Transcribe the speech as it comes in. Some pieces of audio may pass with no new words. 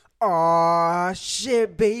Aw,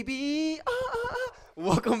 shit, baby.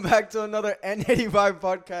 Welcome back to another N85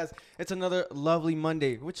 podcast. It's another lovely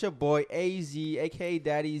Monday with your boy AZ, a.k.a.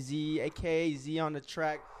 Daddy Z, a.k.a. Z on the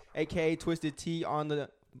track, a.k.a. Twisted T on the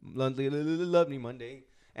lovely Monday.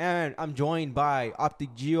 And I'm joined by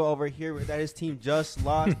Optic Geo over here that his team just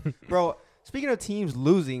lost. Bro, speaking of teams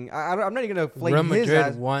losing, I'm not even going to flame Real his Madrid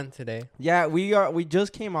ass. won today. Yeah, we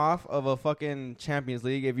just came off of a fucking Champions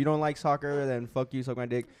League. If you don't like soccer, then fuck you, suck my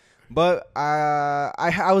dick. But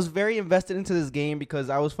I was very invested into this game because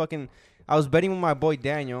I was betting with my boy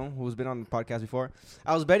Daniel, who's been on the podcast before.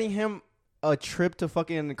 I was betting him a trip to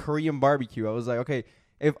fucking Korean barbecue. I was like, okay,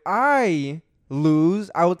 if I lose,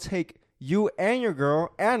 I will take you and your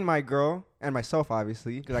girl and my girl and myself,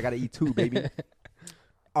 obviously, because I got to eat too, baby.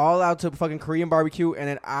 All out to fucking Korean barbecue, and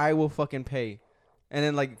then I will fucking pay. And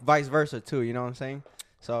then, like, vice versa, too. You know what I'm saying?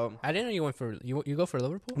 So I didn't know you went for you go for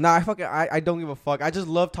Liverpool. Nah, I don't give a fuck. I just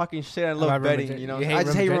love talking shit. I love betting. You know, I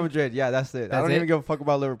just hate Real Madrid. Yeah, that's it. I don't even give a fuck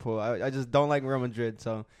about Liverpool. I just don't like Real Madrid.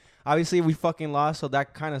 So obviously we fucking lost. So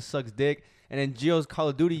that kind of sucks dick. And then Gio's Call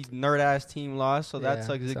of Duty nerd ass team lost. So that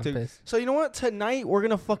sucks dick too. Pissed. So you know what? Tonight we're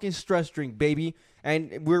gonna fucking stress drink, baby.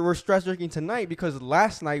 And we're stress drinking tonight because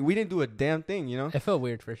last night we didn't do a damn thing. You know, it felt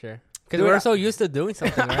weird for sure. Because we're so used to doing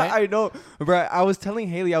something, right? I know, bro. I was telling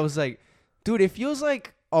Haley, I was like, dude, it feels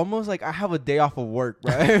like almost like I have a day off of work,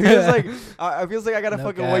 bro. It feels like I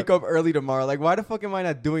gotta wake up early tomorrow. Like, why the fuck am I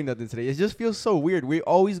not doing nothing today? It just feels so weird. We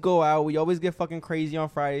always go out. We always get fucking crazy on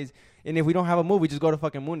Fridays. And if we don't have a move, we just go to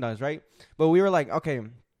fucking Moondance, right? But we were like, okay.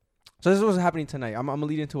 So this is what's happening tonight. I'm gonna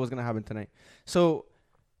lead into what's gonna happen tonight. So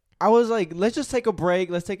I was like, let's just take a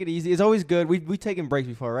break. Let's take it easy. It's always good. We taken breaks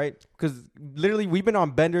before, right? Because literally we've been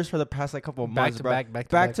on benders for the past like couple of months, bro.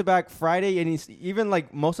 Back to back Friday, and it's even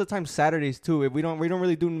like most of the time Saturdays too. If we don't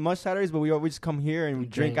really do much Saturdays, but we just come here and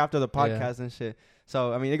drink after the podcast and shit.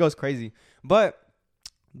 So I mean, it goes crazy. But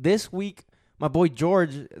this week, my boy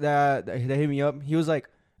George that hit me up. He was like,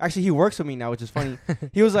 actually, he works with me now, which is funny.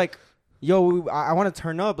 He was like, yo, I want to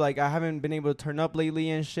turn up. Like, I haven't been able to turn up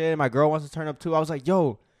lately and shit. My girl wants to turn up too. I was like,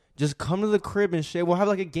 yo, just come to the crib and shit. We'll have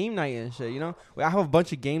like a game night and shit, you know? I have a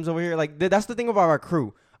bunch of games over here. Like, that's the thing about our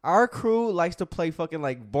crew. Our crew likes to play fucking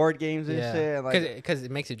like board games and shit. And, like, because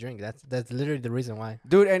it makes you drink. That's literally the reason why.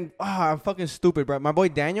 Dude, and I'm fucking stupid, bro. My boy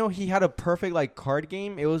Daniel, he had a perfect like card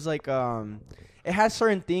game. It was like, it has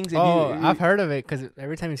certain things. I've heard of it because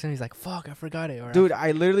every time you send, he's like, fuck, I forgot it. Or dude,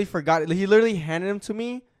 I literally forgot it. He literally handed them to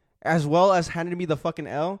me as well as handed me the fucking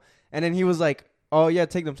L. And then he was like, oh, yeah,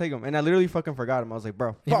 take them. And I literally fucking forgot him. I was like,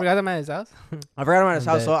 bro. You forgot them at his house? I forgot him at his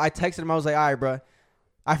house. So I texted him. I was like, all right, bro.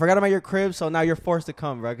 I forgot him at your crib, so now you're forced to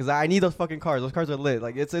come, bro. Because I need those fucking cards. Those cards are lit.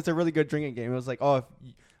 Like, it's a really good drinking game. It was like, oh, if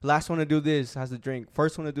last one to do this has to drink.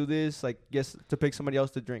 First one to do this, like, gets to pick somebody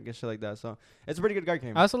else to drink and shit like that. So it's a pretty good card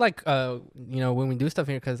game. I also like, when we do stuff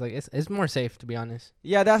here, because, like, it's more safe, to be honest.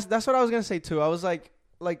 Yeah, that's what I was going to say, too. I was like,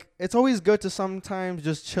 it's always good to sometimes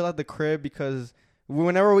just chill at the crib because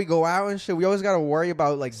whenever we go out and shit, we always got to worry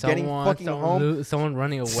about, like, getting fucking home. Someone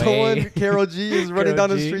running away. Carol G is running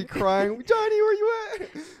down the street crying, Johnny, where you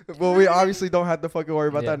at? Well, we obviously don't have to fucking worry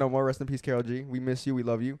about that no more. Rest in peace, Carol G. We miss you. We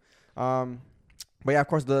love you. But, yeah, of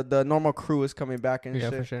course, the normal crew is coming back and shit.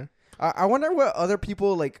 Yeah, for sure. I wonder what other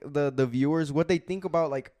people, like, the viewers, what they think about,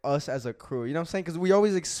 like, us as a crew. You know what I'm saying? Because we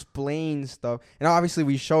always explain stuff. And obviously,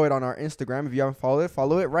 we show it on our Instagram. If you haven't followed it,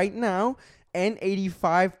 follow it right now.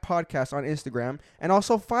 N85 podcast on Instagram. And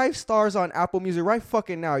also 5 stars on Apple Music right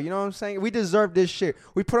fucking now. You know what I'm saying? We deserve this shit.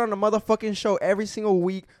 We put on a motherfucking show every single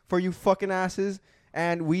week for you fucking asses.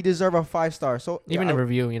 And we deserve a 5 star. So even a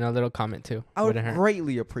review, a little comment too. I would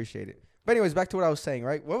greatly appreciate it. But anyways, back to what I was saying,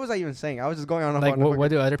 right? What was I even saying? I was just going on. Like, what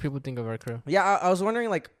do other people think of our crew? Yeah, I was wondering,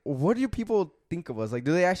 like, what do people think of us? Like,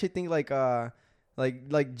 do they actually think,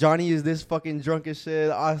 like Johnny is this fucking drunk as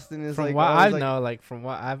shit? Austin is from from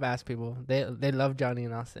what I've asked people, they love Johnny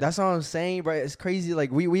and Austin. That's what I'm saying, bro. It's crazy.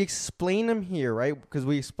 Like, we explain them here, right? Because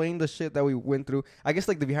we explain the shit that we went through. I guess,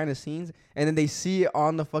 like, the behind the scenes. And then they see it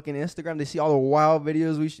on the fucking Instagram. They see all the wild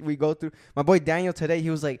videos we go through. My boy Daniel today,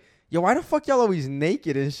 he was like, yo, why the fuck y'all always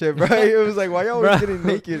naked and shit, bro? It was like, why y'all always getting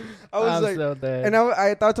naked? I was like, so and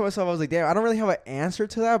I thought to myself, I was like, damn, I don't really have an answer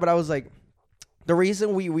to that. But I was like, the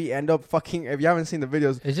reason we end up fucking, if you haven't seen the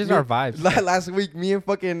videos, it's just our vibes. Last week, me and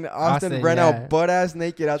fucking Austin ran out butt ass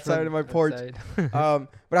naked outside of my porch. But I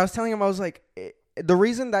was telling him, I was like, the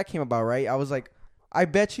reason that came about, right? I was like, I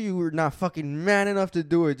bet you were not fucking man enough to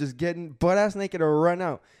do it, just getting butt ass naked or run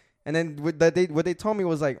out. And then what they told me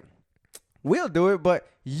was like, we'll do it, but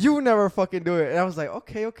you never fucking do it. And I was like,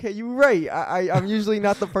 okay, you right. I'm usually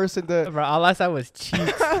not the person to. Bro, all I saw was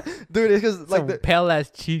cheeks. Dude, it's because like the pale ass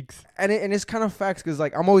cheeks. And it's kind of facts because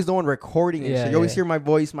like I'm always the one recording and shit. You always hear my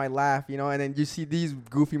voice, my laugh, you know, and then you see these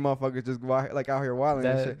goofy motherfuckers just like out here wilding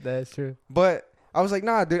and shit. That's true. But I was like,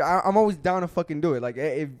 nah, dude, I'm always down to fucking do it. Like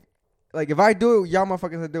if I do it, y'all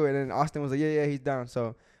motherfuckers will do it. And Austin was like, yeah, he's down.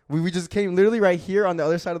 So we just came literally right here on the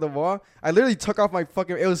other side of the wall. I literally took off my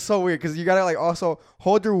fucking. It was so weird because you gotta like also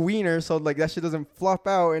hold your wiener so like that shit doesn't flop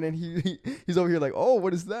out. And then he's over here like, oh,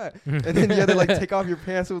 what is that? And then you had to like take off your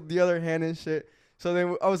pants with the other hand and shit. So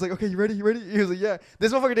then I was like, okay, you ready? He was like, yeah.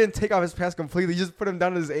 This motherfucker didn't take off his pants completely. He just put him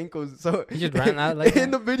down to his ankles. So he just ran out like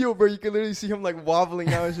in the video, bro, you can literally see him like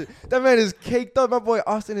wobbling out and shit. That man is caked up. My boy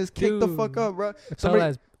Austin is caked the fuck up, bro. Pale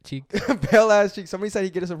ass cheeks. Pale ass cheeks. Somebody said he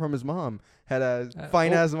get it from his mom. Had a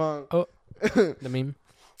fine ass mom. Oh, the meme.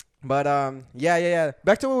 But yeah.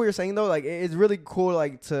 Back to what we were saying though, like it's really cool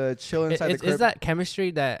like to chill inside the crib. Is that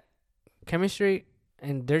chemistry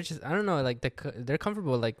and they're just I don't know like they're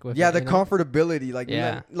comfortable like with the comfortability like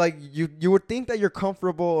like you would think that you're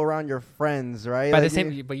comfortable around your friends, right? But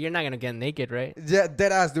like, but you're not gonna get naked, right? Yeah,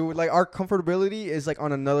 dead ass, dude. Like our comfortability is like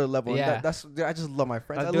on another level. Yeah, that's I just love my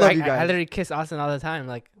friends. I dude, love you guys. I literally kiss Austin all the time.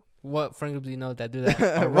 Like, what friend groups do you know that do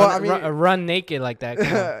that? Well, run naked like that.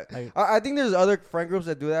 Like, I think there's other friend groups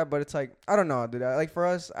that do that, but it's like I don't know, dude. Like for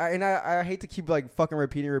us, I hate to keep like fucking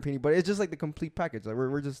repeating, but it's just like the complete package. Like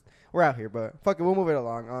we're out here, but fuck it, we'll move it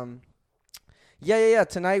along. Yeah.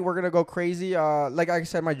 Tonight we're gonna go crazy. Like I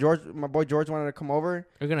said, my boy George wanted to come over.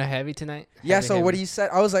 We're gonna heavy tonight. Yeah. So what he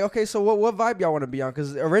said, I was like, okay, so what vibe y'all want to be on?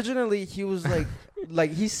 Because originally he was like.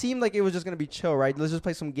 Like he seemed like it was just gonna be chill, right? Let's just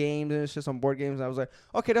play some games and it's just some board games. And I was like,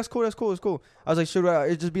 okay, that's cool. I was like, should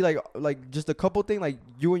it just be like just a couple thing, like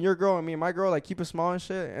you and your girl and me and my girl, like keep it small and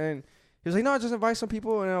shit. And he was like, no, just invite some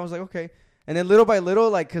people. And I was like, okay. And then little by little,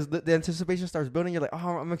 like, because the anticipation starts building, you're like, oh,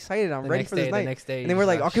 I'm excited. I'm ready for this night. And then we're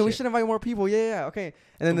like, okay, we should invite more people. Yeah, okay.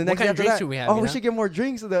 And then the next day after that, we should get more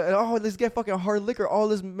drinks. Let's get fucking hard liquor. Oh,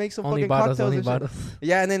 let's make some fucking cocktails and shit.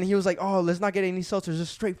 Yeah, and then he was like, oh, let's not get any seltzers,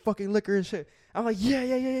 just straight fucking liquor and shit. I'm like,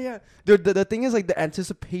 yeah. Dude, the thing is, like, the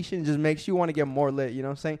anticipation just makes you want to get more lit, you know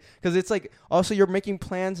what I'm saying? Because it's like, also, you're making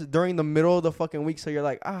plans during the middle of the fucking week, so you're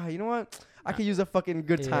like, you know what? I could use a fucking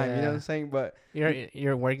good time, you know what I'm saying? But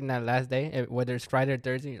you're working that last day, whether it's Friday or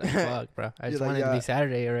Thursday, you're like, fuck, bro. I just wanted it to be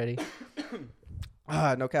Saturday already.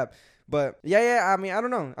 No cap. But yeah, I mean, I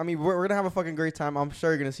don't know. I mean, we're going to have a fucking great time. I'm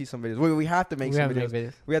sure you're going to see some videos. We have to make some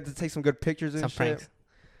videos. We have to take some good pictures and shit. Pranks.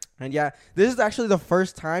 And yeah, this is actually the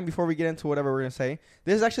first time, before we get into whatever we're going to say,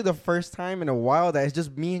 this is actually the first time in a while that it's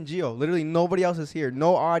just me and Gio. Literally nobody else is here.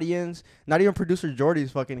 No audience. Not even producer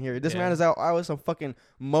Jordy's fucking here. This man is out with some fucking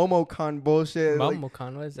MomoCon bullshit.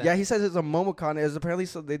 MomoCon? What is that? Yeah, he says it's a MomoCon. It's apparently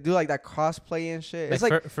so they do like that cosplay and shit. Like it's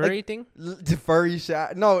like furry thing? Furry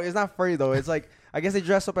shit. No, it's not furry though. It's like, I guess they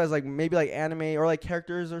dress up as like maybe like anime or like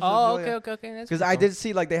characters or something. Oh, okay. Because I did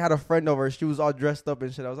see like they had a friend over. She was all dressed up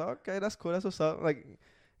and shit. I was like, okay, that's cool. That's what's up. Like,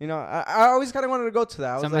 you know, I always kind of wanted to go to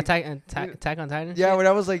that. Some like, Attack on Titan. Yeah, when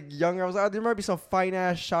I was like younger, I was like, there might be some fine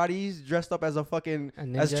ass shotties dressed up as a fucking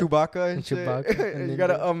as Chewbacca and shit. You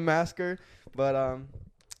gotta unmask her, but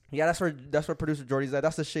yeah, that's where producer Jordy's at.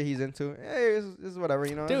 That's the shit he's into. Hey, it's whatever,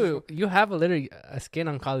 you know. Dude, you have literally a skin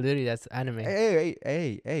on Call of Duty that's anime. Hey,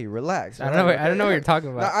 relax. I don't know what you're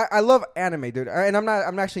talking about. No, I love anime, dude, and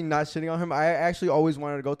I'm actually not shitting on him. I actually always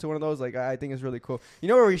wanted to go to one of those. Like, I think it's really cool. You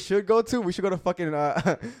know where we should go to? We should go to fucking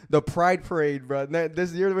the Pride Parade, bro.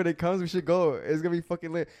 This year when it comes, we should go. It's gonna be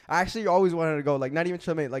fucking lit. I actually always wanted to go. Like, not even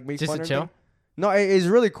chill, mate. Like, make just fun to or chill. Anything. No, it's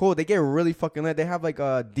really cool. They get really fucking lit. They have like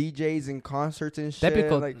DJs and concerts and shit. That'd be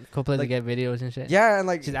cool. Like, cool place to get videos and shit. Yeah, and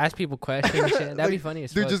like just ask people questions and shit. That'd be funny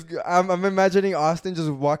as fuck. Dude, I'm imagining Austin just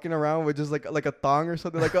walking around with just like a thong or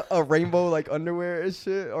something, like a rainbow like underwear and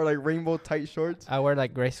shit, or like rainbow tight shorts. I wear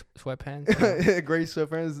like gray sweatpants. Gray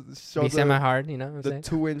sweatpants. Be semi-hard, you know what I'm saying? The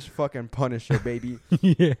 2-inch fucking Punisher, baby.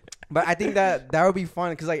 Yeah. But I think that would be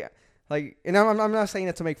fun because like, and I'm not saying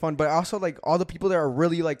that to make fun, but also like all the people there are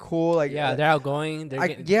really like cool. Like, yeah, they're outgoing.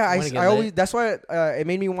 I always. That's why it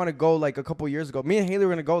made me want to go like a couple years ago. Me and Haley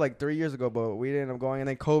were gonna go like 3 years ago, but we didn't end up going. And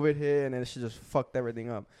then COVID hit, and then she just fucked everything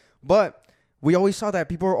up. But we always saw that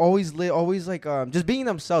people are always lit, always like just being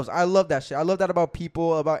themselves. I love that shit. I love that about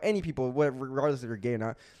people, about any people, whatever, regardless if you're gay or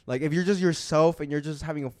not. Like if you're just yourself and you're just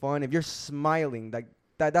having fun, if you're smiling, like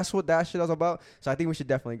that's what that shit is about. So I think we should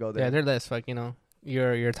definitely go there. Yeah, they're less fuck, you know.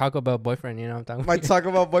 Your Taco Bell boyfriend, you know what I'm talking about? My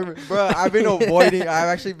Taco Bell boyfriend. Bro, I've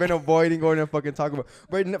actually been avoiding going to fucking Taco Bell.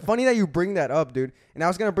 But funny that you bring that up, dude. And I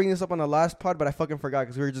was going to bring this up on the last pod, but I fucking forgot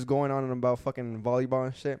because we were just going on about fucking volleyball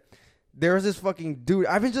and shit. there was this fucking dude.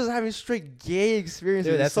 I've been just having straight gay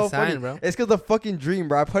experiences. Dude, that's it's so a sign, funny, bro. It's because the fucking dream,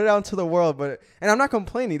 bro. I put it out into the world, and I'm not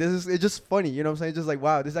complaining. It's just funny, you know what I'm saying? It's just like,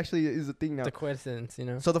 wow, this actually is a thing now. The coincidence, you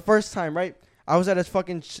know. So the first time, right? I was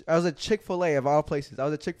at Chick-fil-A of all places. I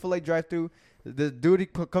was at Chick-fil-A drive-thru. The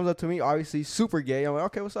dude comes up to me, obviously super gay. I'm like,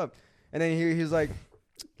 okay, what's up? And then he's like,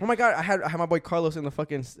 oh my god, I had my boy Carlos in the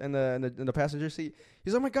fucking in the passenger seat.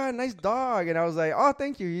 He's like, oh my god, nice dog. And I was like, oh,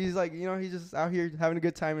 thank you. He's like, you know, he's just out here having a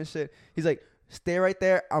good time and shit. He's like, stay right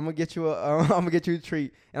there. I'm gonna get you a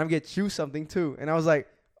treat, and I'm gonna get you something too. And I was like,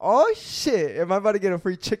 oh shit, am I about to get a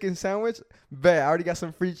free chicken sandwich? Bet I already got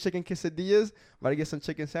some free chicken quesadillas. About to get some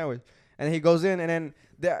chicken sandwich. And he goes in, and then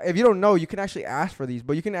if you don't know, you can actually ask for these,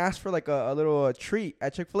 but you can ask for like a little treat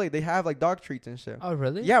at Chick-fil-A. They have like dog treats and shit. Oh,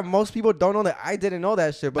 really? Yeah, most people don't know that. I didn't know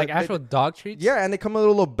that shit. But like actual dog treats? Yeah, and they come in a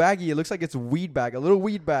little baggie. It looks like it's a little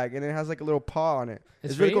weed bag, and it has like a little paw on it.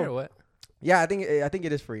 It's really free cool. or what? Yeah, I think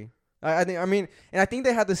it is free. I think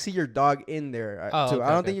they had to see your dog in there too. Okay,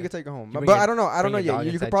 I don't think you can take it home. But your- I don't know yet.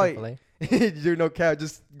 You could probably Chick-fil-A? do no cap.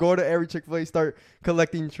 Just go to every Chick-fil-A, start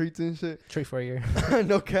collecting treats and shit. Treat for a year.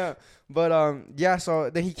 No cap. But yeah. So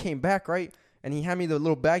then he came back, right, and he had me the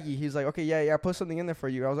little baggie. He's like, okay, yeah, I put something in there for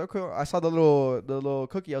you. I was like, cool. I saw the little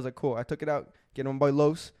cookie. I was like, cool. I took it out, get my boy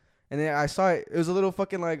Los, and then I saw it. It was a little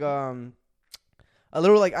fucking like a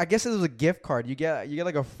little like, I guess it was a gift card. You get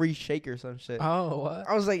like a free shake or some shit. Oh, what?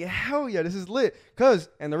 I was like, hell yeah, this is lit.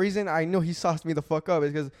 And the reason I know he sauced me the fuck up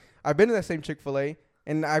is because I've been to that same Chick-fil-A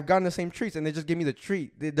and I've gotten the same treats, and they just give me the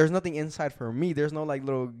treat. There's nothing inside for me. There's no like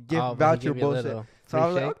little gift voucher bullshit. So I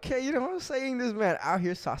was like, okay, you know what I'm saying? This man out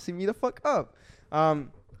here saucing me the fuck up.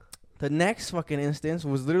 The next fucking instance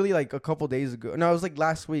was literally like a couple days ago. No, it was like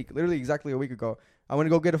last week, literally exactly a week ago. I went to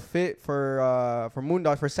go get a fit for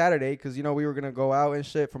Moondog for Saturday because, you know, we were going to go out and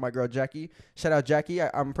shit for my girl Jackie. Shout out Jackie.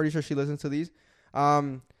 I'm pretty sure she listens to these.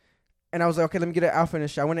 And I was like, okay, let me get an outfit and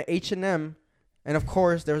shit. I went to H&M, and of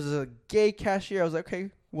course, there was a gay cashier. I was like, okay,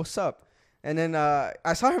 what's up? And then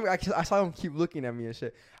I saw him keep looking at me and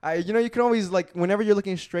shit. You know, you can always, like, whenever you're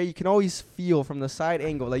looking straight, you can always feel from the side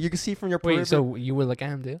angle. Like, you can see from your Wait, so you would look at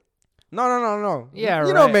him, too? No. Yeah, you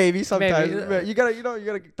right. know, maybe sometimes. Maybe. You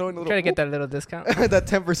gotta throw in a little. Try to get that little discount. That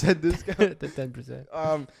 10% discount. The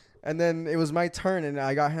 10%. And then it was my turn, and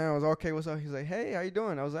I got him. I was like, okay, what's up? He's like, hey, how you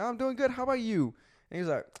doing? I was like, I'm doing good. How about you? And he was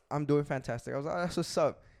like, I'm doing fantastic. I was like, that's what's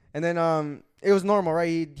up. And then it was normal, right?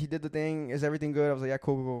 He did the thing. Is everything good? I was like, yeah,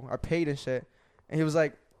 cool. I paid and shit. And he was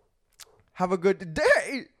like, have a good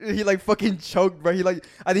day. He like fucking choked, bro.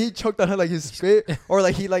 I think he choked on like his spit, or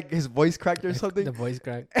like his voice cracked or something. The voice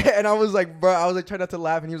cracked. And I was like, bro, I was like trying not to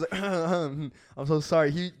laugh, and he was like, I'm so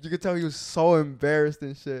sorry. You could tell he was so embarrassed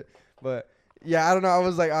and shit. But yeah, I don't know. I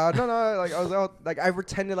was like, no. Like I was like, I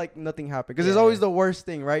pretended like nothing happened because it's always the worst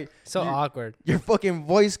thing, right? So awkward. Your fucking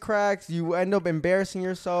voice cracks. You end up embarrassing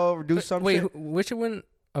yourself or do something. Wait, which one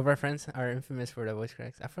of our friends are infamous for the voice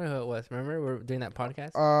cracks? I forgot who it was. Remember, we were doing that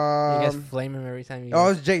podcast. You guys flame him every time you.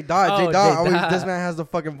 Oh, it's J Dot. This man has the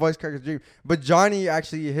fucking voice crackers dream. But Johnny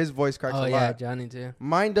actually, his voice cracks a lot. Oh yeah, Johnny too.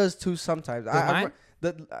 Mine does too sometimes. Mine?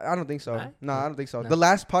 I don't think so. Mine? No, I don't think so. No. The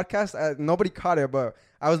last podcast, nobody caught it, but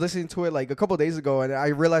I was listening to it like a couple days ago, and I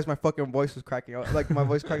realized my fucking voice was cracking. Like my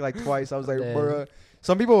voice cracked like twice. I was like, bruh.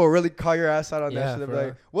 Some people will really call your ass out on that shit. They'll be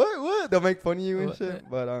like, what? They'll make fun of you and shit.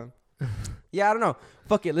 But yeah, I don't know.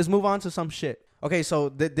 Fuck it. Let's move on to some shit. Okay, so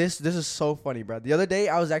this is so funny, bro. The other day,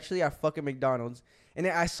 I was actually at fucking McDonald's, and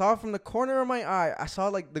I saw from the corner of my eye, I saw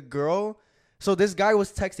like the girl. So this guy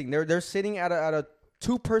was texting. They're sitting at a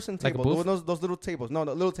 2-person table. Like those little tables. No,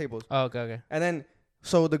 the little tables. Oh, okay. And then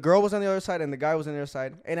so the girl was on the other side and the guy was on the other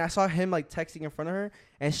side, and I saw him like texting in front of her,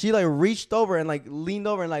 and she like reached over and like leaned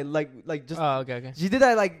over and like just. Oh, okay. She did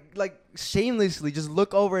that like shamelessly, just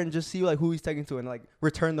look over and just see like who he's texting to and like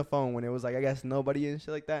return the phone when it was like I guess nobody and shit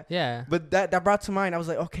like that. Yeah. But that brought to mind. I was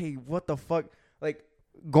like, okay, what the fuck, like.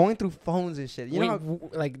 Going through phones and shit, you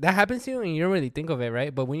know, like that happens to you and you don't really think of it,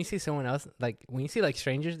 right? But when you see someone else, like when you see like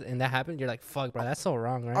strangers and that happens, you're like, "Fuck, bro, that's so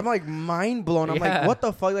wrong," right? I'm like mind blown. I'm like, what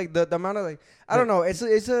the fuck? Like the amount of like, I don't know. It's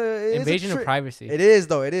a invasion of privacy. It is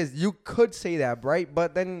though. It is. You could say that, right?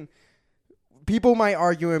 But then people might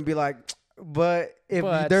argue and be like, but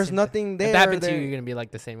if there's nothing there, if that happened to you, you're gonna be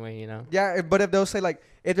like the same way, you know? Yeah, but if they'll say like,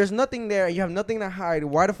 if there's nothing there and you have nothing to hide,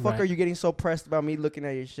 why the fuck are you getting so pressed about me looking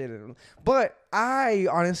at your shit? But I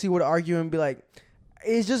honestly would argue and be like,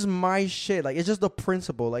 it's just my shit. Like, it's just the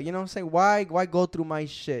principle. Like, you know what I'm saying? Why go through my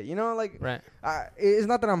shit? You know, like, right. It's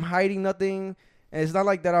not that I'm hiding nothing, and it's not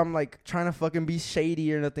like that I'm like trying to fucking be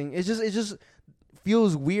shady or nothing. It's just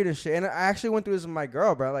feels weird and shit. And I actually went through this with my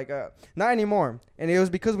girl, bro. Like, not anymore. And it was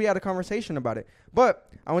because we had a conversation about it. But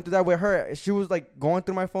I went through that with her. She was like going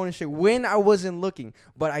through my phone and shit when I wasn't looking.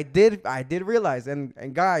 But I did realize.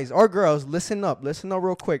 And guys or girls, listen up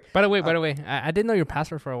real quick. By the way, I didn't know your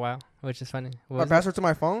password for a while, which is funny. My password to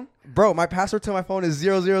my phone, bro. My password to my phone is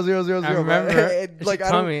 00000. I remember. Like, she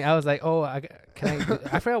told me. I was like, oh, I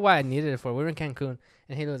forgot why I needed it for. We were in Cancun,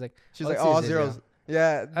 and he was like, she's like, all zeros.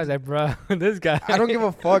 Yeah. I was like, bro, this guy. I don't give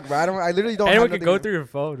a fuck, bro. I literally don't. Anyone can go through your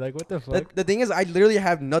phone. Like, what the fuck? The thing is, I literally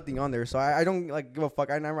have nothing on there, so I don't like give a fuck.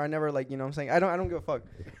 I never like, you know what I'm saying. I don't give a fuck.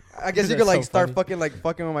 I guess you could like start fucking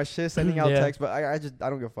with my shit, sending out texts, but I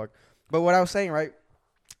don't give a fuck. But what I was saying, right?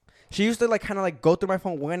 She used to like kind of like go through my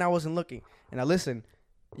phone when I wasn't looking. And now listen,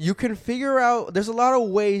 you can figure out. There's a lot of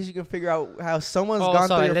ways you can figure out how someone's gone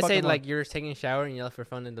through your let's fucking say phone. like you're taking a shower and you left your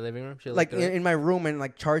phone in the living room. She'll like in my room and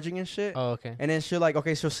like charging and shit. Oh, okay. And then she'll like,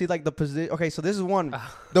 okay, she'll see like the position. Okay, so this is one.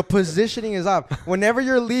 The positioning is off. Whenever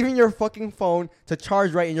you're leaving your fucking phone to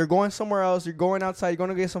charge, right, and you're going somewhere else, you're going outside, you're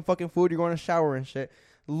going to get some fucking food, you're going to shower and shit.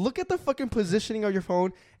 Look at the fucking positioning of your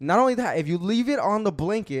phone. Not only that, if you leave it on the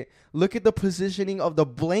blanket, look at the positioning of the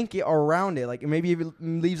blanket around it. Like maybe if it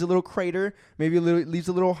leaves a little crater, maybe it leaves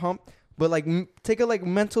a little hump. But like take a like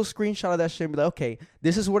mental screenshot of that shit and be like, okay,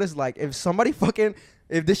 this is what it's like. If somebody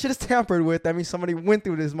if this shit is tampered with, that means somebody went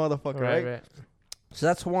through this motherfucker, right? So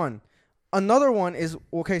that's one. Another one is,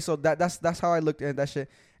 okay, so that's how I looked at that shit.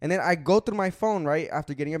 And then I go through my phone, right,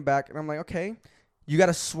 after getting it back, and I'm like, okay. You got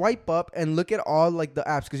to swipe up and look at all, like, the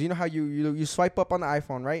apps. Because you know how you swipe up on the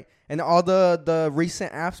iPhone, right? And all the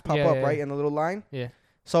recent apps pop up, right, in a little line? Yeah.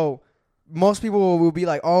 So most people will be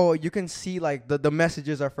like, oh, you can see, like, the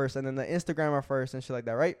messages are first. And then the Instagram are first and shit like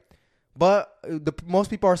that, right? But most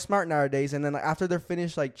people are smart nowadays. And then like, after they're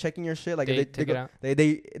finished, like, checking your shit, like,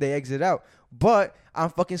 they exit out. But I'm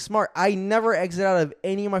fucking smart. I never exit out of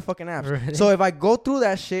any of my fucking apps. Really? So if I go through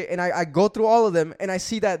that shit and I go through all of them and I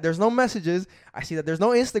see that there's no messages, I see that there's no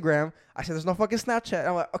Instagram, I see there's no fucking Snapchat.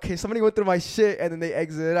 I'm like, okay, somebody went through my shit and then they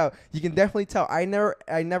exited out. You can definitely tell. I never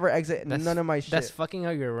exit none of my shit. That's fucking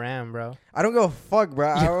out your RAM, bro. I don't give a fuck,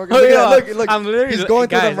 bro. Look. I'm literally he's going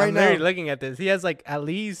through them right now. Looking at this. He has like at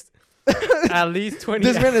least 20.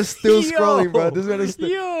 This man is still scrolling, bro. This man is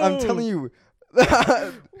still. I'm telling you.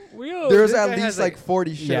 There's at least like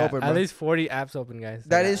 40 shit open, bro. At least 40 apps open, guys.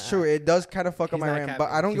 That is true. It does kind of fuck up my RAM, but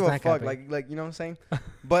I don't give a fuck. Like you know what I'm saying?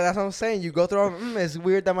 But that's what I'm saying. You go through all, it's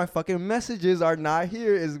weird that my fucking messages are not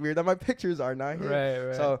here. It's weird that my pictures are not here.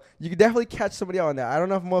 Right. So you can definitely catch somebody on that. I don't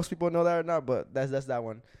know if most people know that or not, but that's that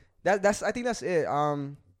one. That's I think that's it.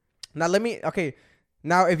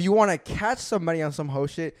 Now, if you want to catch somebody on some hoe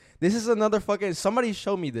shit, this is another fucking. Somebody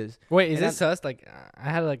showed me this. Wait, is this sus? Like, I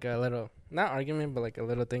had like a little, not argument, but like a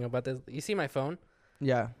little thing about this. You see my phone?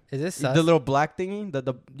 Yeah. Is this sus? The little black thingy?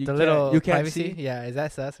 The little you can't privacy? See? Yeah, is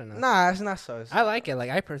that sus or not? Nah, it's not sus. I like it. Like,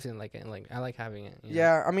 I personally like it. Like, I like having it.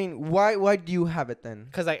 Yeah, I mean, why do you have it then?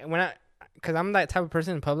 Because I'm that type of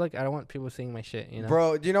person in public. I don't want people seeing my shit, you know?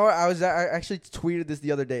 Bro, do you know what? I actually tweeted this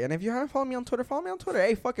the other day. And if you haven't followed me on Twitter, follow me on Twitter.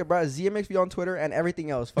 Hey, fuck it, bro. ZMXB on Twitter and everything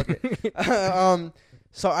else. Fuck it.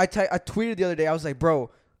 So I tweeted the other day. I was like, bro,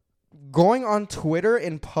 going on Twitter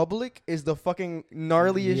in public is the fucking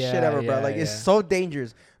gnarliest shit ever, bro. Like, it's so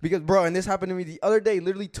dangerous. Because, bro, and this happened to me the other day,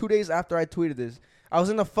 literally 2 days after I tweeted this. I was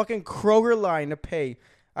in the fucking Kroger line to pay.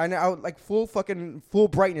 And I was like full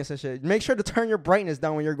brightness and shit. Make sure to turn your brightness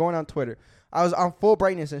down when you're going on Twitter. I was on full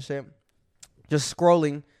brightness and shit, just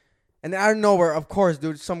scrolling, and then out of nowhere, of course,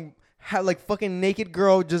 dude, some like fucking naked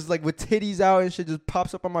girl just like with titties out and shit just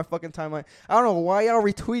pops up on my fucking timeline. I don't know why y'all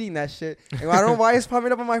retweeting that shit. And I don't know why it's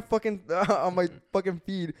popping up on my fucking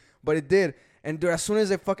feed, but it did. And dude, as soon as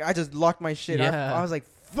I just locked my shit. Yeah. I was like,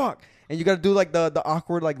 fuck. And you gotta do like the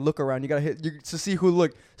awkward like look around. You gotta hit to see who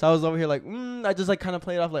looked. So I was over here like, I just like kind of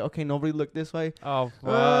played off like, okay, nobody looked this way. Oh,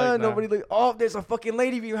 fuck. Nobody looked. Oh, there's a fucking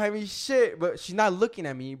lady behind me. Shit, but she's not looking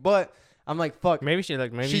at me. But I'm like, fuck. Maybe she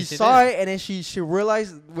looked. Maybe she saw it, and then she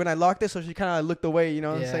realized when I locked it, so she kind of looked away. You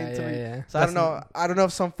know what I'm saying to me? Yeah. So I don't know. I don't know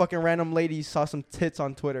if some fucking random lady saw some tits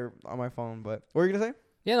on Twitter on my phone. But what were you gonna say?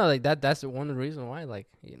 Yeah, no, like that's one of the reasons why. Like,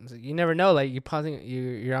 you never know. Like,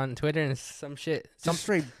 you're on Twitter and some shit, some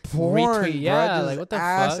straight porn, retweet, yeah, bro. Like what the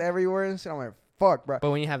ass fuck everywhere and shit. I'm like, fuck, bro.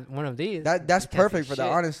 But when you have one of these, that's perfect for that.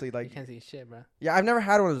 Honestly, like you can't see shit, bro. Yeah, I've never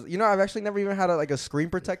had one of those. You know, I've actually never even had a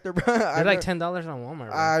screen protector, bro. They're like $10 on Walmart,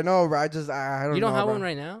 bro. I know, bro. I don't know. You don't have bro. one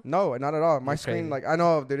right now? No, not at all. My That's screen, crazy. like, I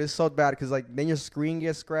know, dude, it's so bad because like then your screen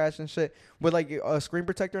gets scratched and shit. With like a screen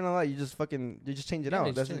protector and all that, you just change it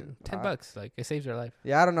out. That's $10, like it saves your life.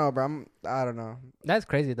 Yeah, I don't know, bro. I don't know. That's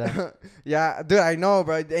crazy though. Yeah, dude, I know,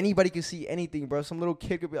 bro. Anybody can see anything, bro. Some little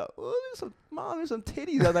kid could be like, oh, there's some Mom, there's some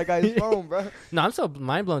titties on that guy's phone, bro. No, I'm so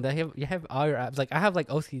mind blown that you have all your apps. Like I have like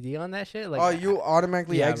OCD on that shit. Like, oh, you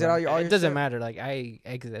automatically exit out all your It doesn't shit? matter. Like I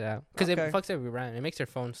exit it out because Okay. it fucks every brand. It makes your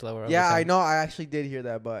phone slower. Yeah, I know. I actually did hear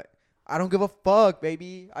that, but I don't give a fuck,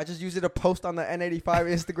 baby. I just use it to post on the N85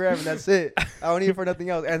 Instagram, and that's it. I don't need it for nothing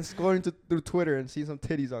else. And scrolling through Twitter and see some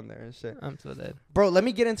titties on there and shit. I'm so dead. Bro, let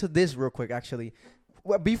me get into this real quick, actually.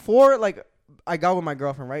 Before, like, I got with my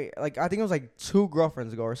girlfriend, right? Like, I think it was, like, 2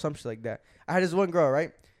 girlfriends ago or some shit like that. I had this one girl,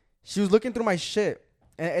 right? She was looking through my shit.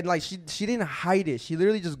 And like, she didn't hide it. She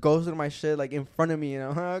literally just goes through my shit, like, in front of me, you know?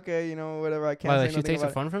 Okay, you know, whatever. I can't say Like, she takes her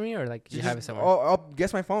about phone from you or, like, you have it somewhere? Oh,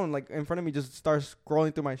 guess my phone, like, in front of me, just starts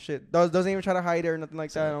scrolling through my shit. Doesn't even try to hide it or nothing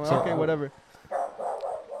like that. And I'm like, okay, whatever.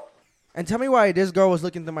 And tell me why this girl was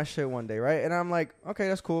looking through my shit one day, right? And I'm like, okay,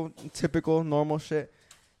 that's cool. Typical, normal shit.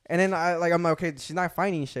 And then I'm like, okay, she's not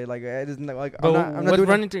finding shit. Like, it isn't like, but I'm not what's doing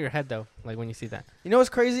running through your head, though, like, when you see that? You know what's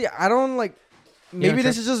crazy? I don't, like, maybe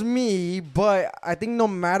this is just me, but I think no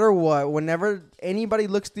matter what, whenever anybody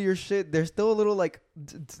looks through your shit, there's still a little, like,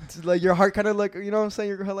 like your heart kind of, like, you know what I'm saying?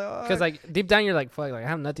 You're like, oh. Because, like, deep down, you're like, fuck, like, I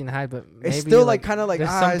have nothing to hide, but maybe it's still, like, kind of like,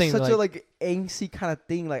 it's such like, a, like, angsty kind of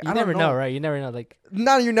thing. Like, you I never don't know, right? You never know, like.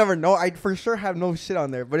 No, you never know. I for sure have no shit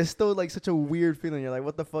on there, but it's still, like, such a weird feeling. You're like,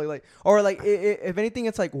 what the fuck? Like, or, like, if anything,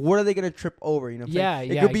 it's like, what are they going to trip over? You know what I'm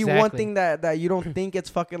saying? It could be one thing that you don't think it's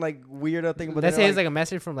fucking, like, weird or thing, but let's say it's, like, a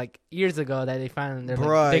message from, like, years ago that they found, and they're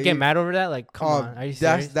bruh, like, they get mad over that? Like, come on, are you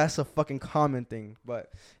serious? That's a fucking common thing. But,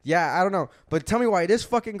 yeah, I don't know. But tell me why. This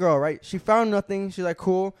fucking girl, right? She found nothing. She's like,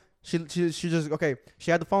 cool. She just, okay,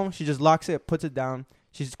 she had the phone. She just locks it, puts it down.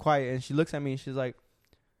 She's quiet, and she looks at me, and she's like,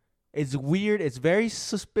 it's weird. It's very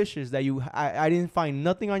suspicious that I didn't find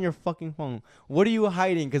nothing on your fucking phone. What are you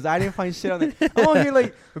hiding? Because I didn't find shit on there. I'm out here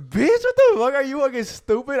like, bitch, what the fuck? Are you fucking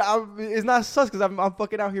stupid? It's not sus because I'm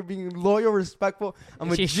fucking out here being loyal, respectful.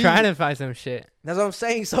 She's trying to find some shit. That's what I'm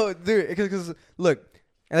saying. So, dude, because look,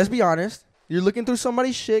 and let's be honest. You're looking through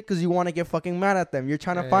somebody's shit because you want to get fucking mad at them. You're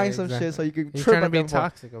trying to find some shit so you can trip at them. You're trying to be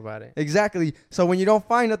toxic about it. Exactly. So when you don't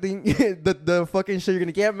find nothing, the fucking shit you're going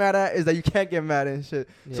to get mad at is that you can't get mad and shit.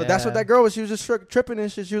 Yeah. So that's what that girl was. She was just tripping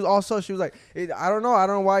and shit. She was like, I don't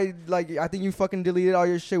know why. Like, I think you fucking deleted all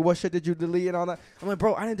your shit. What shit did you delete and all that? I'm like,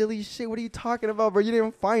 bro, I didn't delete shit. What are you talking about, bro? You didn't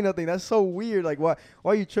even find nothing. That's so weird. Like, why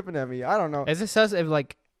are you tripping at me? I don't know. Is it sus if,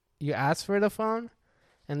 like, you ask for the phone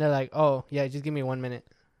and they're like, oh, yeah, just give me 1 minute?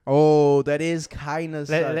 Oh, that is kind of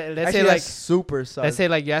let's say, like, super sus. Let's say,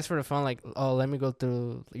 like, you ask for the phone, like, oh, let me go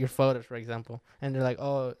through your photos, for example. And they're like,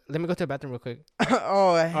 oh, let me go to the bathroom real quick.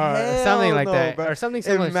 Oh, hell something like that. Bro. Or something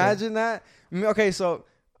similar. Imagine that. Okay, so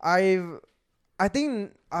I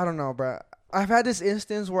think, I don't know, bro. I've had this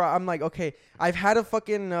instance where I'm like, okay, I've had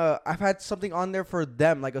something on there for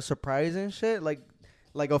them, like a surprise and shit, like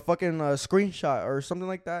a fucking screenshot or something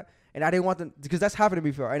like that. And I didn't want them, because that's happened to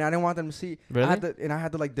me before, and I didn't want them to see. Really? I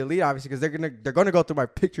had to like delete, obviously, because they're gonna go through my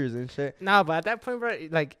pictures and shit. No, but at that point, bro,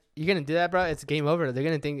 like, you're gonna do that, bro, it's game over. They're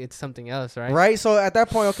gonna think it's something else, right? Right. So at that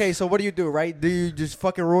point, okay. So what do you do, right? Do you just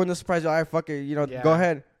fucking ruin the surprise? All right, fuck it. You know, go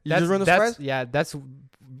ahead. You just ruin the surprise. Yeah, that's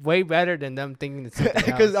way better than them thinking it's something else.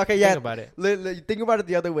 Because okay, yeah. Think about it. Think about it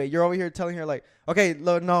the other way. You're over here telling her like, okay,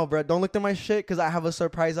 no, bro, don't look at my shit because I have a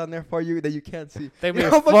surprise on there for you that you can't see. They be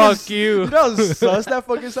like, fuck you. You know, sus that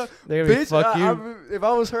fucking stuff. They be fuck you. If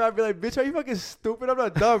I was her, I'd be like, bitch, are you fucking stupid? I'm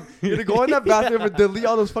not dumb. You're gonna go in that bathroom and delete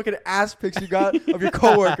all those fucking ass pics you got of your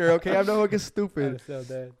coworker. Okay, I'm not fucking stupid. That's so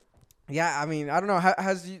dead. Yeah, I mean, I don't know.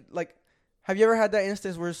 Have you ever had that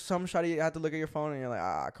instance where some shawty had to look at your phone and you're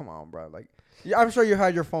like, come on, bro, like. Yeah, I'm sure you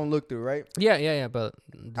had your phone looked through, right? Yeah, but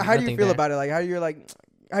how do you feel about it? Like, have you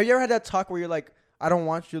ever had that talk where you're like, I don't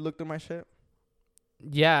want you to look through my shit?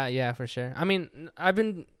 Yeah, for sure. I mean,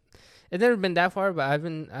 it's never been that far, but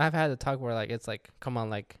I've had a talk where, like, it's like, come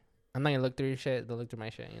on, like, I'm not gonna look through your shit, they'll look through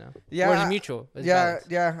my shit, you know? Yeah. Where it's mutual. It's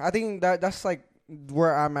balanced. Yeah. I think that's like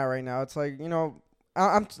where I'm at right now. It's like, you know,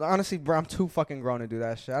 I'm honestly, bro, I'm too fucking grown to do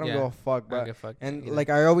that shit. I don't give a fuck, bro. And like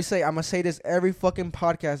I always say, I'm gonna say this every fucking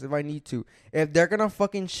podcast if I need to. If they're gonna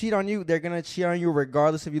fucking cheat on you, they're gonna cheat on you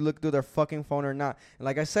regardless if you look through their fucking phone or not. And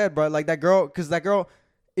like I said, bro, like that girl,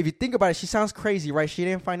 if you think about it, she sounds crazy, right? She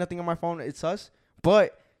didn't find nothing on my phone. It's us,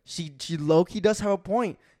 but she low key does have a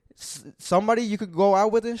point. Somebody you could go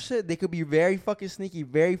out with and shit, they could be very fucking sneaky,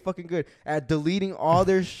 very fucking good at deleting all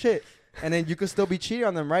their shit. And then you could still be cheating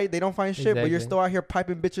on them, right? They don't find shit, but you're still out here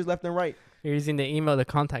piping bitches left and right. You're using the email to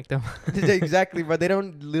contact them. Exactly, but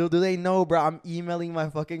little do they know, bro. I'm emailing my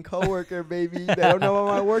fucking coworker, baby. They don't know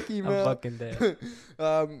about my work email. I'm fucking dead.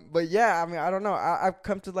 But yeah, I mean, I don't know. I've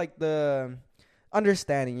come to like the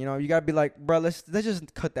understanding, you know. You gotta be like, bro, let's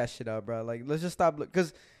just cut that shit out, bro. Like, let's just stop,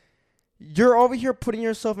 because you're over here putting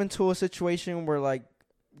yourself into a situation where like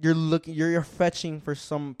you're fetching for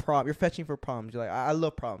some problem. You're fetching for problems. You're like, I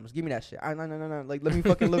love problems. Give me that shit. No. Like, let me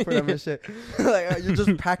fucking look for them and shit. Like, you're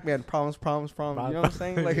just Pac-Man. Problems. You know what I'm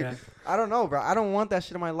saying? Like, yeah. I don't know, bro. I don't want that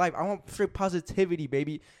shit in my life. I want straight positivity,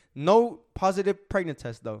 baby. No positive pregnant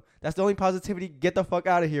test, though. That's the only positivity. Get the fuck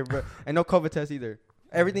out of here, bro. And no COVID test either.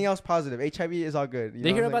 Everything else positive. HIV is all good. Did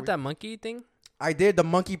you hear about that monkey thing? I did. The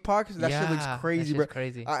monkeypox. That shit looks crazy, bro.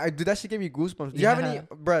 Crazy. Dude, that shit gave me goosebumps. Do you have any,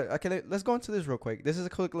 bro? Okay, let's go into this real quick. This is a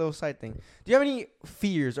quick little side thing. Do you have any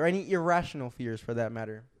fears or any irrational fears for that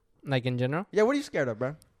matter? Like in general? Yeah. What are you scared of,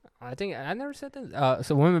 bro? I think I never said that.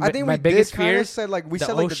 So one of I think my biggest fears said like we the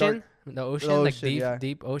said ocean, like the ocean, like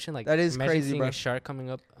deep ocean, like that is crazy, seeing bro. a shark coming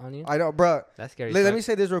up on you. I know, bro. That's scary. Let me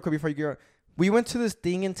say this real quick before you get on. We went to this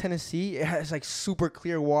thing in Tennessee. It has like super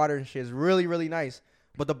clear water and shit. It's really really nice.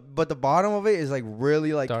 But the bottom of it is like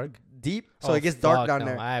really like dark, deep, so it gets dark down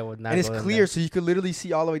there. I would not. And it's clear, so you could literally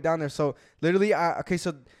see all the way down there. So literally,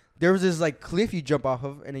 so there was this like cliff you jump off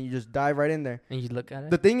of, and then you just dive right in there. And you look at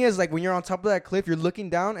it. The thing is, like when you're on top of that cliff, you're looking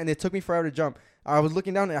down, and it took me forever to jump. I was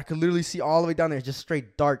looking down, and I could literally see all the way down there. It's just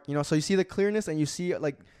straight dark, you know. So you see the clearness, and you see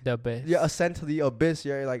like the abyss. Yeah, ascent to the abyss.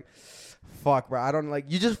 You're like, fuck, bro. I don't like.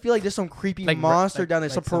 You just feel like there's some creepy monster down there,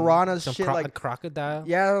 some piranhas, shit, like a crocodile.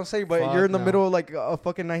 Yeah, I don't say, but you're in the middle of like a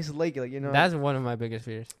fucking nice lake, like you know. That's one of my biggest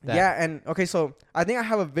fears. Yeah, and okay, so I think I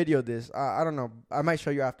have a video of this. I don't know. I might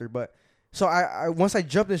show you after, but so I once I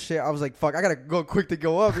jumped this shit, I was like, fuck, I gotta go quick to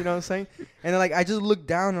go up. You know what I'm saying? And then like I just looked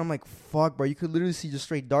down and I'm like, fuck, bro. You could literally see just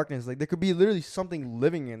straight darkness. Like there could be literally something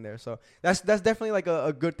living in there. So that's definitely like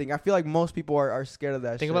a good thing. I feel like most people are scared of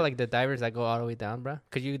that. Think about like the divers that go all the way down, bro.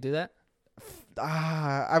 Could you do that?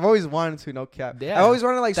 I've always wanted to, no cap. Yeah. I always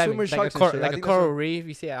wanted to like diving, swim with like sharks and shit. Like a coral reef,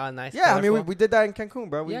 you see it all nice. Yeah, colorful. I mean we did that in Cancun,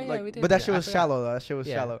 bro. We did. But that shit was shallow though. That shit was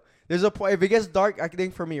shallow. There's a point if it gets dark, I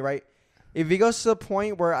think for me, right? If it goes to the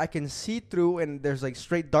point where I can see through and there's like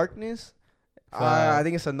straight darkness, I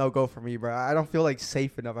think it's a no-go for me, bro. I don't feel like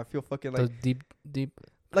safe enough. I feel fucking like those deep.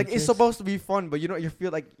 Like it's supposed to be fun, but you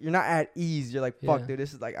feel like you're not at ease. You're like, fuck, dude,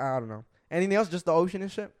 this is like I don't know. Anything else? Just the ocean and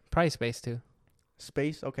shit. Probably space too.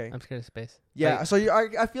 Space, okay. I'm scared of space. Yeah, like, so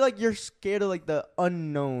I feel like you're scared of like the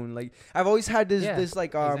unknown. Like I've always had this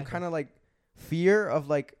like exactly. Kind of like fear of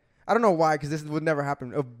like I don't know why, because this would never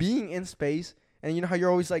happen, of being in space. And you know how you're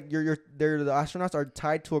always like the astronauts are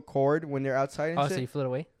tied to a cord when they're outside and shit? So you float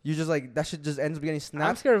away? You just like that shit just ends up getting snapped.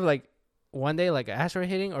 I'm scared of like one day like an asteroid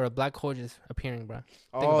hitting or a black hole just appearing, bro.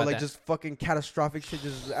 Like just fucking catastrophic shit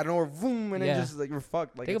just I don't know, boom, and then just like you're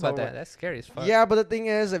fucked. Like think about that. That's scary as fuck. Yeah, but the thing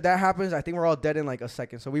is, if that happens, I think we're all dead in like a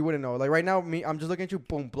second, so we wouldn't know. Like right now, I'm just looking at you,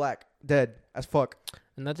 boom, black, dead as fuck.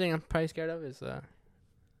 Another thing I'm probably scared of is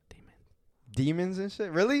demons and shit.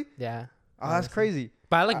 Really? Yeah. Oh, that's crazy.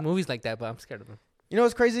 But I like movies like that, but I'm scared of them. You know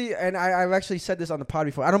what's crazy? And I've actually said this on the pod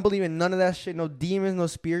before. I don't believe in none of that shit. No demons, no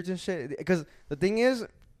spirits and shit. Because the thing is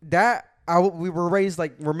that we were raised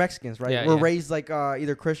like we're Mexicans, right? We're raised like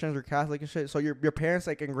either Christians or Catholic and shit. So your parents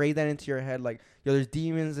like engrave that into your head, like yo, there's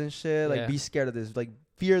demons and shit. Like be scared of this, like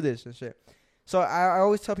fear this and shit. So I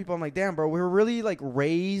always tell people, I'm like, damn, bro, we were really like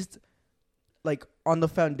raised like on the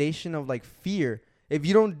foundation of like fear. If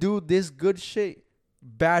you don't do this good shit,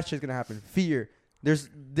 bad shit's gonna happen. Fear. There's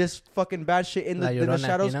this fucking bad shit in the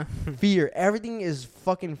shadows. You know? Fear. Everything is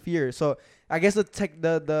fucking fear. So I guess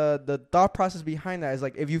the thought process behind that is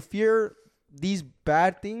like if you fear these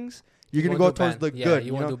bad things, you're gonna go towards the good.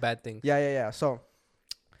 You won't do bad things. Yeah. So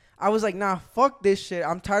I was like, nah, fuck this shit.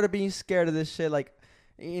 I'm tired of being scared of this shit. Like,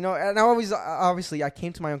 you know, and I always obviously I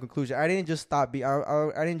came to my own conclusion. I didn't just stop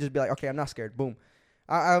I didn't just be like, okay, I'm not scared. Boom.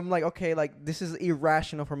 I'm like, okay, like this is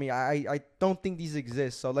irrational for me. I don't think these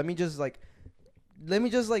exist. So let me just like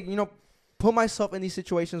you know put myself in these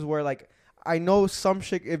situations where like I know some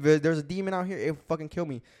shit. If there's a demon out here, it would fucking kill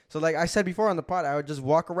me. So like I said before on the pod, I would just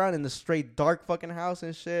walk around in the straight dark fucking house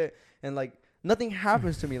and shit, and like nothing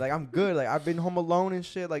happens to me. Like I'm good. Like I've been home alone and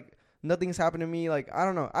shit. Like nothing's happened to me. Like I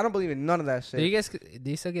don't know. I don't believe in none of that shit. Do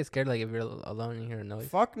you still get scared like if you're alone and you hear a noise?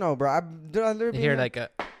 Fuck no, bro. I literally hear like a.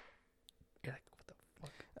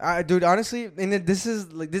 Dude, honestly, and this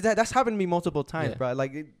is like that's happened to me multiple times, bro.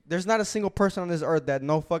 Like, there's not a single person on this earth that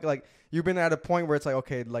like you've been at a point where it's like,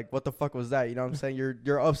 okay, like what the fuck was that? You know what I'm saying?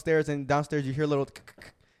 You're upstairs and downstairs you hear a little,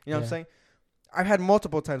 you know what I'm saying? I've had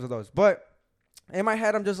multiple times of those, but in my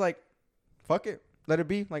head I'm just like, fuck it, let it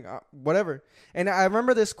be, like whatever. And I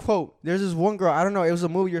remember this quote. There's this one girl, I don't know, it was a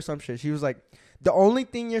movie or some shit. She was like, the only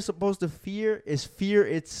thing you're supposed to fear is fear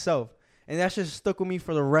itself. And that shit stuck with me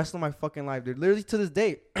for the rest of my fucking life, dude. Literally to this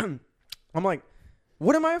day, I'm like,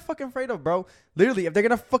 What am I fucking afraid of, bro? Literally, if they're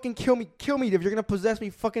gonna fucking kill me, kill me. If you're gonna possess me,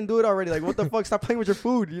 fucking do it already. Like, what the fuck? Stop playing with your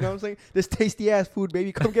food. You know what I'm saying? This tasty ass food,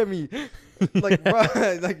 baby. Come get me. Like, bro,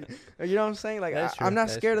 like, you know what I'm saying? Like, I'm not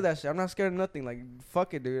scared of that shit. I'm not scared of nothing. Like,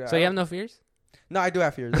 fuck it, dude. So you have no fears? No, I do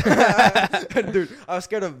have fears. Dude, I was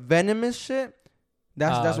scared of venomous shit.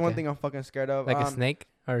 That's one thing I'm fucking scared of. Like a snake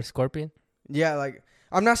or a scorpion? Yeah, like,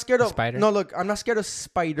 I'm not scared of... Spider? No, look, I'm not scared of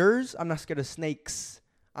spiders. I'm not scared of snakes.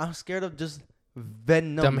 I'm scared of just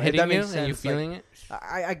venom. Them hitting you and you feeling it?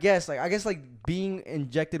 I guess being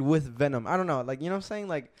injected with venom. I don't know. Like, you know what I'm saying?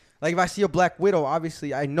 Like if I see a black widow,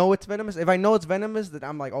 obviously I know it's venomous. If I know it's venomous, then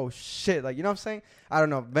I'm like, oh shit. Like, you know what I'm saying? I don't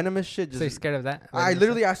know. Venomous shit. So you're scared of that?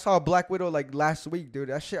 I saw a black widow like last week, dude.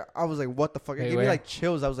 That shit, I was like, what the fuck? It gave me like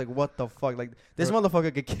chills. I was like, what the fuck? Like, this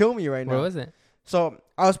motherfucker could kill me right now. Where was it? So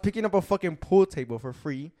I was picking up a fucking pool table for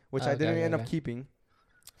free, which I didn't end up keeping.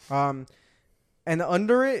 And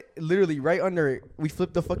under it, literally right under it, we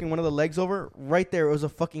flipped the fucking one of the legs over. Right there, it was a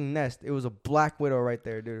fucking nest. It was a black widow right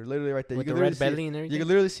there, dude. Literally right there. With the red belly and everything? You can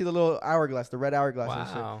literally see the little hourglass, the red hourglass. Wow. And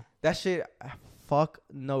shit. That shit, fuck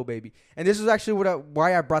no, baby. And this is actually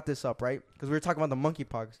why I brought this up, right? Because we were talking about the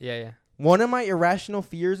monkeypox. Yeah. One of my irrational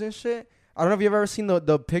fears and shit, I don't know if you've ever seen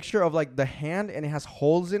the picture of like the hand and it has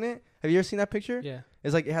holes in it. Have you ever seen that picture? Yeah.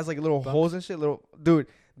 It's like, it has like little holes and shit. Dude.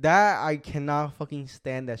 That I cannot fucking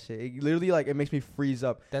stand that shit. It literally it makes me freeze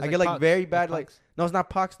up. I get like very bad no, it's not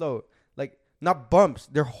pox though. Like not bumps.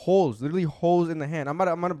 They're holes. Literally holes in the hand. I'm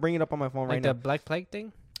gonna bring it up on my phone right now. Like the black plague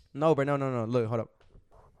thing? No, but no. Look, hold up.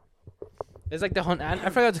 It's like the I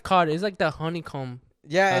forgot what it's called. It's like the honeycomb.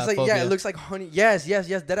 Yeah, it's like phobia. It looks like honey. Yes,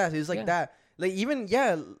 dead ass. It's like that. Like even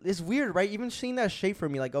it's weird, right? Even seeing that shape for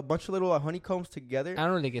me, like a bunch of little honeycombs together. I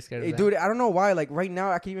don't really get scared of that. Dude, I don't know why. Like right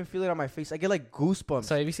now, I can even feel it on my face. I get like goosebumps.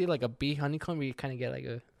 So if you see like a bee honeycomb, you kind of get like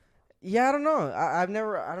a. Yeah, I don't know. I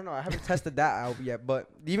don't know. I haven't tested that out yet.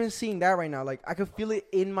 But even seeing that right now, like I can feel it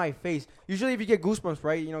in my face. Usually, if you get goosebumps,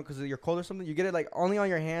 right? You know, because you're cold or something, you get it like only on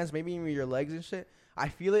your hands, maybe even your legs and shit. I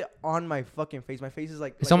feel it on my fucking face. My face is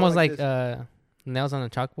like. It's almost like nails on a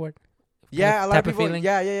chalkboard. Yeah, a lot of people.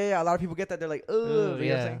 Yeah. A lot of people get that. They're like, ugh.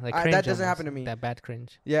 Yeah, like that doesn't happen to me. That bad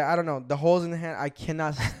cringe. Yeah, I don't know. The holes in the hand, I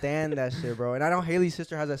cannot stand that shit, bro. And I know Haley's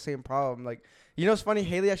sister has that same problem. Like, you know, it's funny.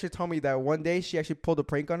 Haley actually told me that one day she actually pulled a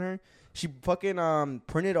prank on her. She fucking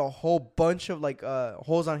printed a whole bunch of like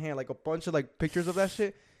holes on hand, like a bunch of like pictures of that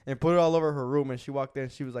shit, and put it all over her room. And she walked in,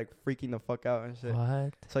 she was like freaking the fuck out and shit.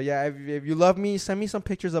 What? So yeah, if you love me, send me some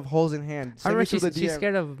pictures of holes in hand. I remember she's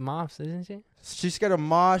scared of moths, isn't she? She's scared of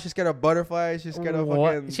moths. She's scared of butterflies. She's scared of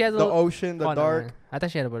fucking the ocean, the dark. No. I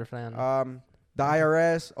thought she had a butterfly on. The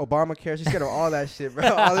IRS, Obamacare. She's scared of all that shit, bro.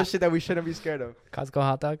 All the shit that we shouldn't be scared of. Costco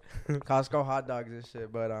hot dog. Costco hot dogs and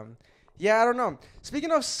shit. But yeah, I don't know.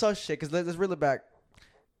 Speaking of such shit, because let's reel it back.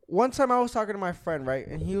 One time I was talking to my friend, right,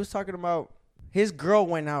 and he was talking about his girl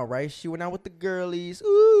went out, right? She went out with the girlies.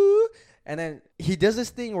 Ooh. And then he does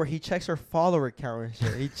this thing where he checks her follower count and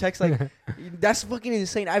shit. He checks like, that's fucking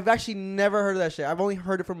insane. I've actually never heard of that shit. I've only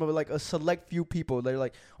heard it from like a select few people. They're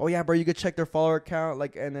like, oh yeah, bro, you could check their follower count.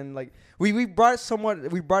 Like, and then like we brought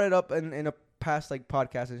it up in a past like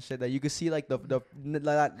podcast and shit that you could see like the like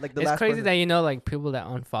the. It's last crazy person. that you know like people that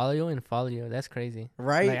unfollow you and follow you. That's crazy,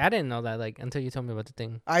 right? Like I didn't know that like until you told me about the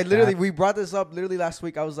thing. We brought this up literally last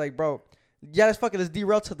week. I was like, bro, yeah, let's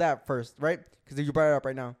derail to that first, right? Because you brought it up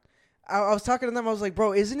right now. I was talking to them. I was like,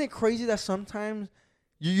 bro, isn't it crazy that sometimes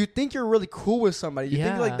you think you're really cool with somebody? You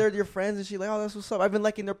think like they're your friends and shit. Like, oh, that's what's up. I've been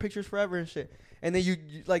liking their pictures forever and shit. And then you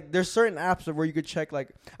like, there's certain apps where you could check. Like,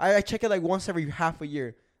 I check it like once every half a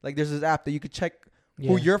year. Like, there's this app that you could check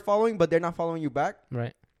who you're following, but they're not following you back.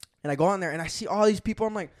 Right. And I go on there and I see all these people.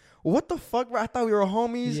 I'm like, what the fuck, bro? I thought we were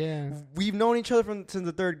homies. Yeah. We've known each other since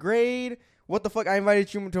the 3rd grade. What the fuck? I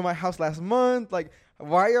invited you to my house last month. Like,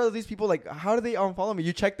 why are these people like? How do they unfollow me?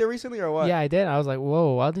 You checked it recently or what? Yeah, I did. I was like,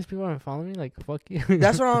 whoa, all these people unfollow me? Like, fuck you.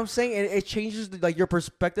 That's what I'm saying. It changes like your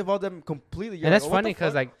perspective of them completely. You're and that's funny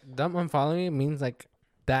because like them unfollowing me means like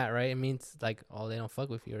that, right? It means like, oh, they don't fuck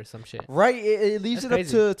with you or some shit. Right. It leaves it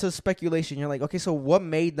up to speculation. You're like, okay, so what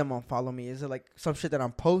made them unfollow me? Is it like some shit that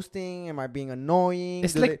I'm posting? Am I being annoying?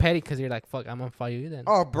 It's like petty because you're like, fuck, I'm unfollow you then.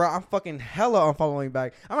 Oh, bro, I'm fucking hella unfollowing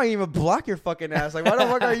back. I might even block your fucking ass. Like, why the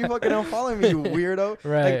fuck are you fucking unfollowing me, you weirdo?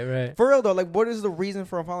 Right. For real though, like, what is the reason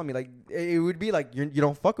for unfollowing me? Like, it would be like you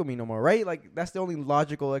don't fuck with me no more, right? Like, that's the only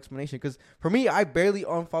logical explanation. Because for me, I barely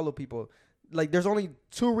unfollow people. Like, there's only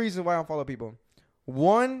 2 reasons why I unfollow people.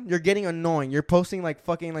 One, you're getting annoying. You're posting like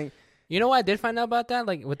fucking like. You know what I did find out about that?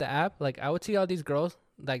 Like with the app, like I would see all these girls,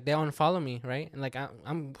 like they unfollow me, right? And like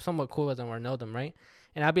I'm somewhat cool with them or know them, right?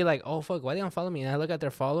 and I'll be like, oh fuck, why they don't follow me? And I look at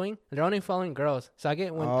their following, they're only following girls. So I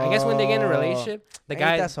guess when they get in a relationship, the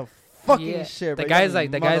guy that's a fucking shit. The guy's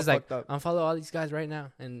like unfollow all these guys right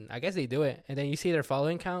now, and I guess they do it. And then you see their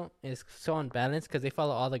following count is so unbalanced because they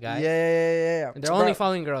follow all the guys. Yeah. And they're only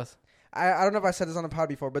following girls. I don't know if I said this on the pod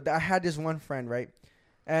before, but I had this one friend, right?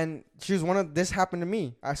 And she was this happened to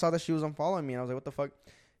me. I saw that she was unfollowing me, and I was like, what the fuck?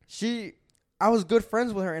 I was good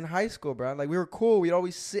friends with her in high school, bro. Like, we were cool. We'd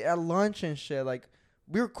always sit at lunch and shit. Like,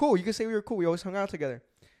 we were cool. You could say we were cool. We always hung out together.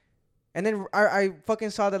 And then I fucking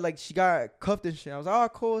saw that, like, she got cuffed and shit. I was like, oh,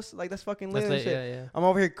 cool. Like, that's fucking lit and shit. Yeah. I'm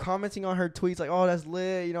over here commenting on her tweets like, oh, that's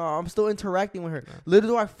lit. You know, I'm still interacting with her.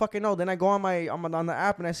 Little do I fucking know. Then I go on on the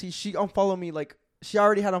app and I see she unfollowed me. Like, she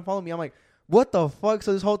already had unfollowed me. I'm like, what the fuck?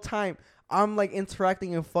 So this whole time, I'm, like,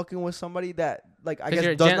 interacting and fucking with somebody that, like, I guess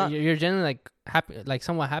you're generally, like, happy, like,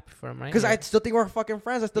 somewhat happy for him, right? Because I still think we're fucking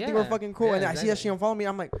friends. I still think we're fucking cool. And I see that she unfollowed me.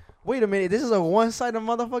 I'm like, wait a minute. This is a one-sided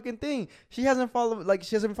motherfucking thing. She hasn't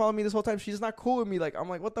followed me this whole time. She's not cool with me. Like, I'm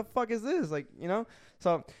like, what the fuck is this? Like, you know?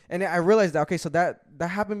 So, and then I realized that, okay, so that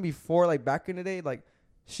happened before, like, back in the day. Like,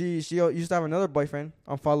 she used to have another boyfriend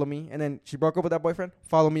unfollow me. And then she broke up with that boyfriend,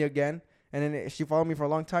 follow me again. And then she followed me for a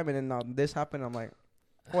long time. And then now this happened. I'm like,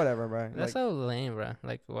 whatever, bro. That's so lame, bro.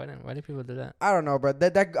 Like, why do people do that? I don't know, bro.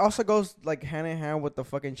 That also goes, like, hand in hand with the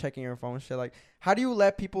fucking checking your phone shit. Like, how do you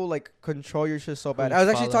let people, like, control your shit so bad? I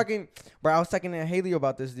was talking to Haley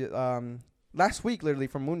about this last week, literally,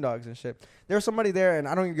 from Moondogs and shit. There was somebody there, and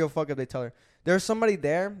I don't even give a fuck if they tell her. There's somebody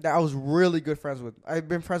there that I was really good friends with. I've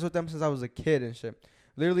been friends with them since I was a kid and shit.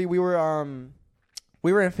 Literally, we were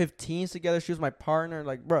in 15s together. She was my partner.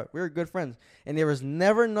 Like, bro, we were good friends. And there was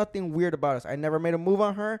never nothing weird about us. I never made a move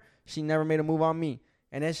on her. She never made a move on me.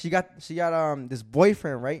 And then she got this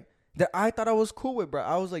boyfriend, right? That I thought I was cool with, bro.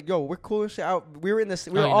 I was like, yo, we're cool and shit. We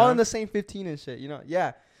were all in the same 15 and shit, you know?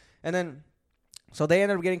 Yeah. And then, so they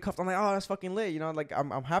ended up getting cuffed. I'm like, oh, that's fucking lit. You know, like,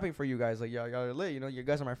 I'm happy for you guys. Like, y'all are lit. You know, you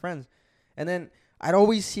guys are my friends. And then I'd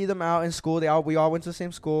always see them out in school. We all went to the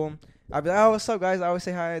same school. I'd be like, oh, what's up, guys? I always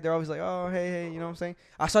say hi. They're always like, oh, hey, you know what I'm saying?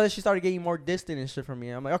 I saw that she started getting more distant and shit from me.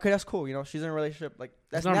 I'm like, okay, that's cool. You know, she's in a relationship. Like,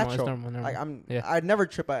 that's natural. It's normal. Like, I'd never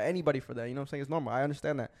trip at anybody for that. You know what I'm saying? It's normal. I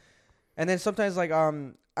understand that. And then sometimes, like,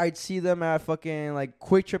 I'd see them at fucking, like,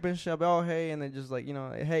 Quick Trip and shit. I'd be, oh, hey. And then just, like, you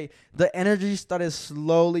know, hey. The energy started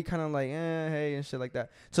slowly kind of like, hey, and shit like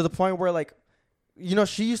that. To the point where, like, you know,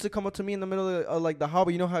 she used to come up to me in the middle of like, the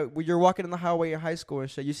hallway. You know how when you're walking in the hallway in high school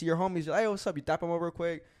and shit. You see your homies. You're like, hey, what's up? You tap them over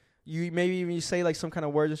quick. You maybe even you say, like, some kind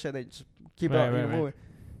of words and shit. They just keep moving. Right.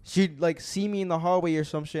 She'd, like, see me in the hallway or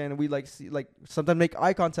some shit. And we, like, sometimes make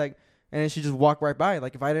eye contact. And then she just walk right by.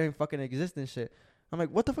 Like, if I didn't fucking exist and shit. I'm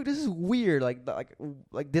like, what the fuck? This is weird. Like,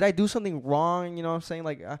 did I do something wrong? You know what I'm saying?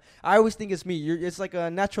 Like, I always think it's me. It's like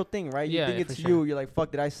a natural thing, right? You think it's you. You're like,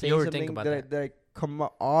 fuck, did I say something? Did I come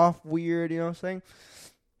off weird? You know what I'm saying?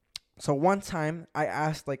 So one time I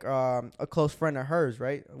asked, like, a close friend of hers,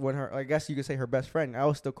 right? When I guess you could say her best friend. I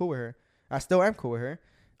was still cool with her. I still am cool with her.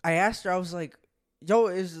 I asked her, I was like, yo,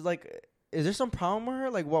 is there some problem with her?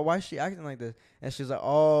 Like, why is she acting like this? And she's like,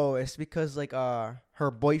 oh, it's because, like, her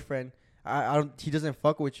boyfriend, he doesn't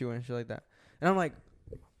fuck with you and shit like that. And I'm like,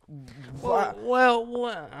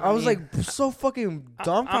 well, I was like so fucking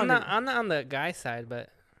dumbfounded. I'm not on the guy side, but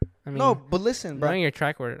I mean, no, but listen, bro. Knowing your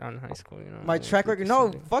track record on high school, you know. My track record,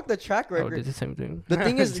 no, fuck the track record. Did the same thing. The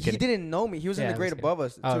thing is, he didn't know me. He was in the grade above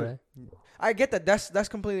us. Oh, right. I get that. That's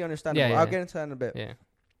completely understandable. Yeah, I'll get into that in a bit. Yeah.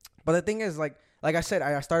 But the thing is, like I said,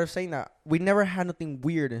 I started saying that we never had nothing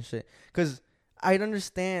weird and shit. Because I'd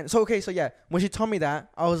understand. So, okay, so yeah. When she told me that,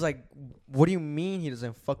 I was like, what do you mean he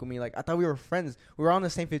doesn't fuck with me? Like, I thought we were friends. We were on the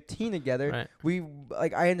same 15 together. Right.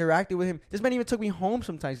 I interacted with him. This man even took me home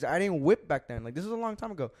sometimes. I didn't whip back then. Like, this was a long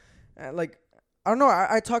time ago. Like, I don't know.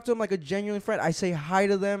 I talked to him like a genuine friend. I say hi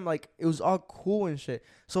to them. Like, it was all cool and shit.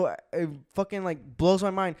 So it fucking, like, blows my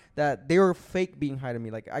mind that they were fake being hi to me.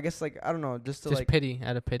 Like, I guess, like, I don't know. Just like pity.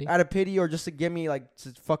 Out of pity or just to get me, like,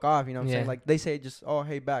 to fuck off. You know what I'm saying? Like, they say just, oh,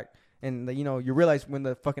 hey, back. And, you know, you realize when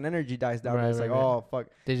the fucking energy dies down, it's like, oh, fuck.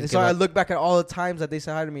 And so I look back at all the times that they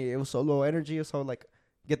said hi to me. It was so low energy. So, like,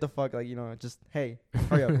 get the fuck, like, you know, just, hey,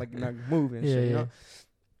 hurry up. Like, move and shit, you know?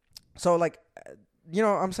 So, like, you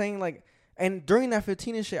know what I'm saying? Like, and during that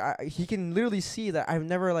 15 and shit, he can literally see that I've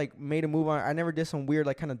never, like, made a move on. I never did some weird,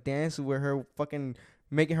 like, kind of dance with her fucking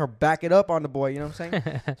making her back it up on the boy. You know what I'm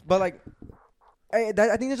saying? But, like, I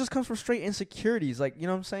think that just comes from straight insecurities. Like, you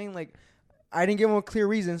know what I'm saying? Like, I didn't give him a clear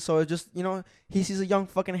reason. So it just, you know, he sees a young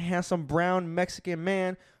fucking handsome brown Mexican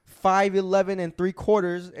man, 5'11" and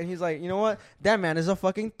 3/4. And he's like, you know what? That man is a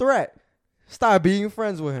fucking threat. Stop being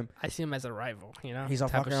friends with him. I see him as a rival, you know? He's a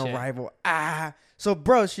fucking rival. So,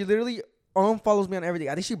 bro, she literally unfollows me on everything.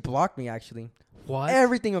 I think she blocked me actually. What?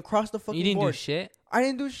 Everything across the fucking You didn't board. do shit? I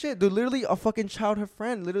didn't do shit, dude. Literally a fucking childhood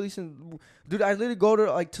friend. Literally, dude, I literally go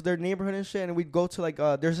to like to their neighborhood and shit, and we'd go to like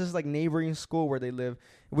there's this like neighboring school where they live.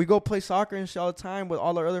 We go play soccer and shit all the time with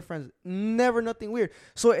all our other friends. Never nothing weird.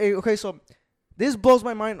 So okay, so this blows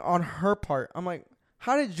my mind on her part. I'm like,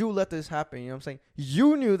 how did you let this happen? You know what I'm saying?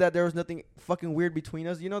 You knew that there was nothing fucking weird between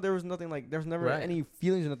us. You know there was nothing like there's never any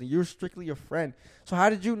feelings or nothing. You're strictly a friend. So how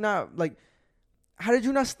did you not like? How did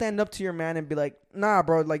you not stand up to your man and be like, nah,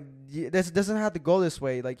 bro, like, this doesn't have to go this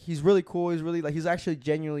way. Like, he's really cool. He's really, like, he's actually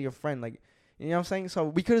genuinely a friend. Like, you know what I'm saying? So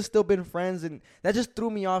we could have still been friends, and that just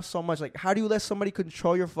threw me off so much. Like, how do you let somebody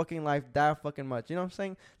control your fucking life that fucking much? You know what I'm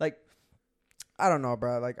saying? Like, I don't know,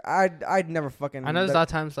 bro. Like, I'd never fucking. I know there's a lot of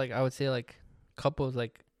times, like, I would say, like, couples,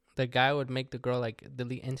 like, the guy would make the girl, like,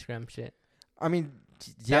 delete Instagram shit. I mean,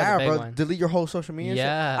 yeah, bro. One. Delete your whole social media.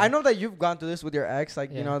 Yeah. Shit. I know that you've gone through this with your ex.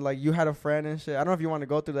 Like, you know, like you had a friend and shit. I don't know if you want to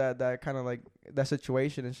go through that kind of like that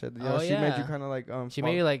situation and shit. You know, she made you kind of like She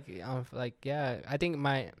made me like yeah. I think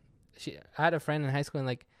I had a friend in high school and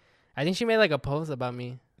like I think she made like a post about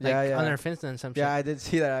me. Like on her Finsta and some shit. Yeah, I did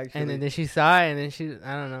see that actually. And then she saw it and then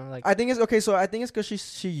I don't know. Like I think it's okay. So I think it's because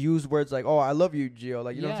she used words like, "Oh, I love you, Gio."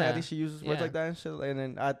 Like you know what I'm saying. I think she uses words like that and shit.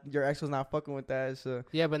 And then your ex was not fucking with that. So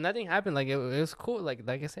yeah, but nothing happened. Like it was cool. Like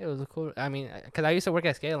I said, it was cool. I mean, because I used to work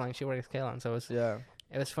at Scaleon. She worked at Scaleon, so it was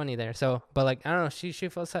it was funny there. So, but like I don't know. She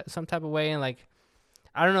felt some type of way and like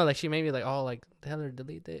I don't know. Like she made me like like tell her to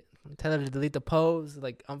delete it. Tell her to delete the post.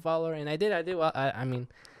 Like unfollow her. And I did. Well, I mean,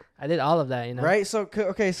 I did all of that. You know. Right. So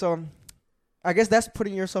okay. So. I guess that's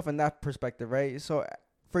putting yourself in that perspective, right? So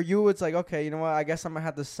for you, it's like, okay, you know what? I guess I'm going to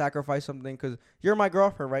have to sacrifice something because you're my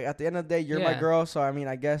girlfriend, right? At the end of the day, you're my girl. So, I mean,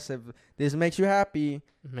 I guess if this makes you happy,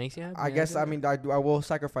 I guess, I mean, I will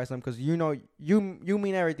sacrifice them because, you know, you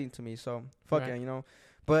mean everything to me. So, fuck it, you know?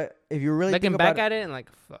 But if you really looking back at it and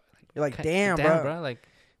like, fuck, you're like, damn, bro. Like,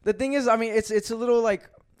 the thing is, I mean, it's a little like,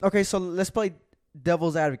 okay, so let's play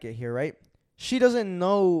devil's advocate here, right? She doesn't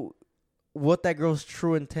know what that girl's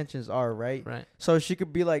true intentions are, right? Right. So she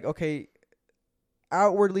could be like, okay,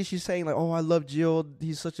 outwardly she's saying like, oh, I love Jill,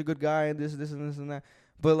 he's such a good guy, and this and that.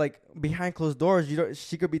 But like behind closed doors,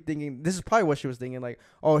 she could be thinking, this is probably what she was thinking, like,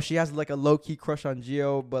 oh, she has like a low key crush on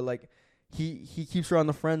Gio, but like he keeps her on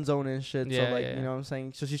the friend zone and shit. So like, you know what I'm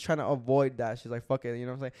saying? So she's trying to avoid that. She's like, fuck it, you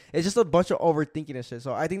know what I'm saying? It's just a bunch of overthinking and shit.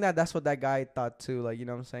 So I think that's what that guy thought too. Like, you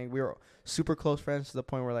know what I'm saying? We were super close friends to the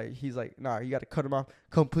point where like he's like, nah, you got to cut him off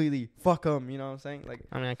completely. Fuck him, you know what I'm saying? Like,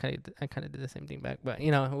 I mean, I kind of did the same thing back, but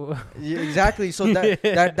you know. Yeah, exactly. So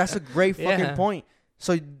that's a great fucking point.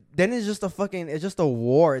 So then it's just a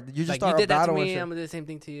war. You just like, start you did a that battle to and me, shit. I'm gonna do the same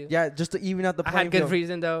thing to you. Yeah, just to even out the playing I had good field.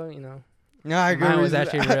 reason though, you know. Yeah, I agree. Mine was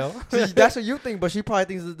actually real. That's what you think, but she probably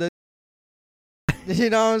thinks that. You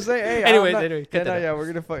know what I'm saying? Hey, anyway, cut that out. Yeah, we're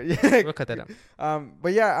gonna fuck. Yeah. We'll cut that out.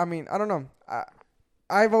 But yeah, I mean, I don't know.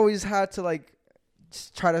 I've always had to like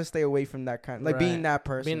just try to stay away from that kind, like being that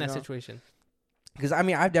person, being in that situation. Because I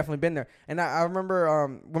mean, I've definitely been there, and I remember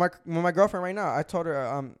when my girlfriend right now, I told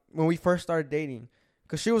her when we first started dating,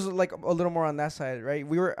 because she was like a little more on that side, right?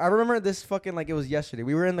 I remember this fucking like it was yesterday.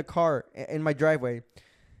 We were in the car in my driveway.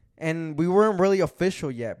 And we weren't really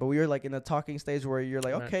official yet, but we were like in the talking stage where you're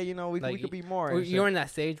like, okay, you know, we could be more. You're in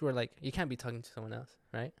that stage where like you can't be talking to someone else,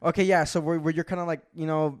 right? Okay, yeah. So where you're kind of like, you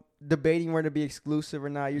know, debating whether to be exclusive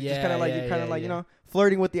or not. You're just kind of like you know,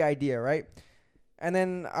 flirting with the idea, right? And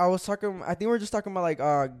then I think we were just talking about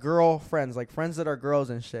like girl friends, like friends that are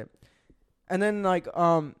girls and shit. And then like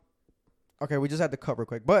okay, we just had to cut real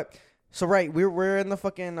quick, but. So right, we're in the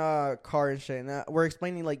fucking car and shit, and we're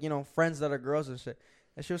explaining like, you know, friends that are girls and shit.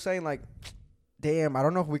 And she was saying, like, damn, I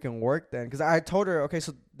don't know if we can work then. Because I told her, okay,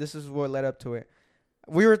 so this is what led up to it.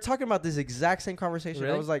 We were talking about this exact same conversation.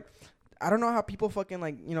 Really? I was like, I don't know how people fucking,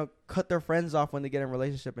 like, you know, cut their friends off when they get in a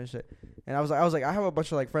relationship and shit. And I was like, I have a bunch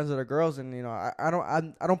of, like, friends that are girls. And, you know, I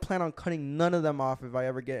don't plan on cutting none of them off if I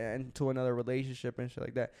ever get into another relationship and shit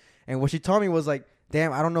like that. And what she told me was, like,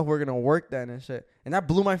 damn, I don't know if we're going to work then and shit. And that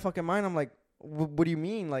blew my fucking mind. I'm like, what do you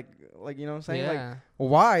mean? Like, you know what I'm saying? Yeah. Like,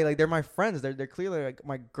 why? Like, they're my friends. They're clearly like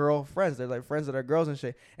my girl friends. They're like friends that are girls and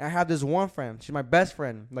shit. And I have this one friend. She's my best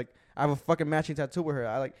friend. Like, I have a fucking matching tattoo with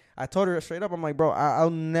her. I told her straight up. I'm like, bro,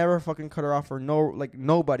 I'll never fucking cut her off for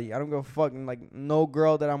nobody. I don't go fucking like no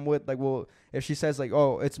girl that I'm with. Like, well, if she says like,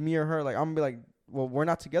 oh, it's me or her, like I'm gonna be like, well, we're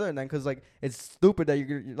not together then, because like it's stupid that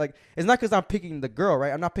you're like, it's not because I'm picking the girl,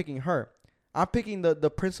 right? I'm not picking her. I'm picking the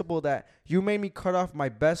principle that you made me cut off my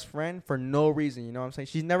best friend for no reason. You know what I'm saying?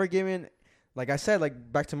 She's never given like I said,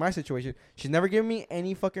 like back to my situation, she's never given me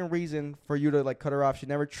any fucking reason for you to like cut her off. She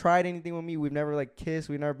never tried anything with me. We've never like kissed.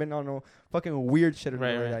 We've never been on no fucking weird shit or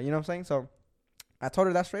anything like that. You know what I'm saying? So I told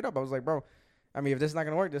her that straight up. I was like, bro, I mean, if this is not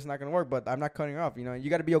gonna work, this is not gonna work. But I'm not cutting her off. You know, you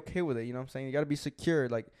got to be okay with it. You know what I'm saying? You got to be secure.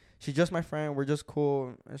 Like she's just my friend. We're just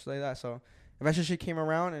cool and shit like that. So eventually she came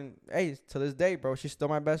around, and hey, to this day, bro, she's still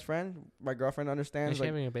my best friend. My girlfriend understands. Is she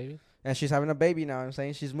having a baby? And she's having a baby now. I'm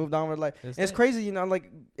saying she's moved on with life. It's crazy, you know.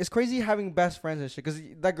 Like it's crazy having best friends and shit. Cause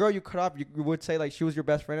that girl you cut off, you would say like she was your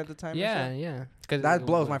best friend at the time. Yeah, yeah. Cause that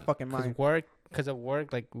blows my fucking mind. Because of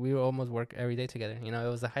work, like we would almost work every day together. You know, it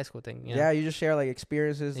was a high school thing. You know? Yeah, you just share like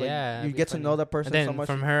experiences. Like, yeah, you get to know that person so much.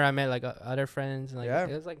 From her, I met like other friends. And, like,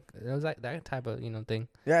 it was like that type of thing.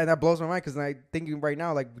 Yeah, and that blows my mind because I'm thinking right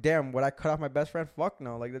now, like, damn, would I cut off my best friend? Fuck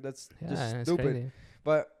no, like that's just stupid. Crazy.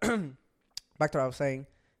 But back to what I was saying.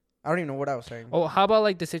 I don't even know what I was saying. Oh, how about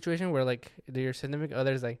like the situation where like your significant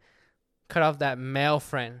others like cut off that male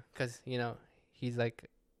friend because he's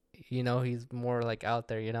like, he's more like out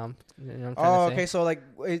there. You know what I'm trying to say? Okay. So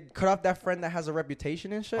like, cut off that friend that has a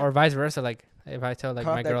reputation and shit, or vice versa. Like if I tell like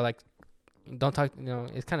my girl like, don't talk.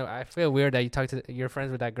 It's kind of I feel weird that you talk to your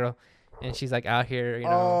friends with that girl, and she's like out here.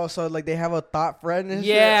 Oh, so like they have a thought friend and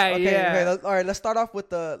shit? Okay, all right. Let's start off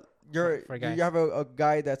with you have a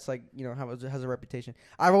guy that's like has a reputation.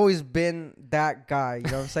 I've always been that guy. You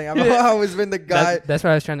know what I'm saying? I've always been the guy. That's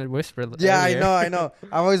what I was trying to whisper. Yeah, earlier. I know.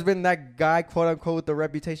 I've always been that guy, quote unquote, with the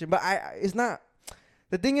reputation. But it's not.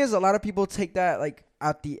 The thing is, a lot of people take that like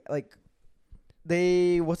at the like.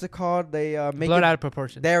 What's it called? They make blow it out of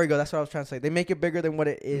proportion. There we go. That's what I was trying to say. They make it bigger than what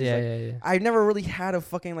it is. Yeah. I've never really had a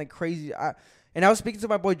fucking like crazy. And I was speaking to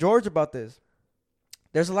my boy George about this.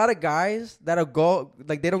 There's a lot of guys that'll go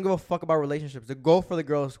like they don't give a fuck about relationships. They go for the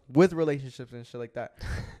girls with relationships and shit like that.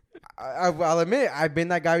 I'll admit it, I've been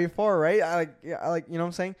that guy before, right? I like you know what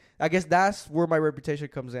I'm saying. I guess that's where my reputation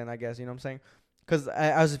comes in. I guess you know what I'm saying. Because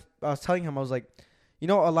I was telling him I was like, a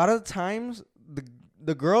lot of the times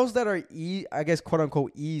the girls that are I guess quote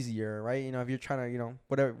unquote easier, right? If you're trying to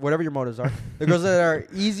whatever your motives are, the girls that are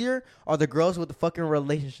easier are the girls with the fucking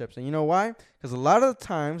relationships. And you know why? Because a lot of the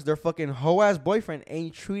times their fucking hoe ass boyfriend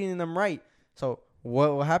ain't treating them right. So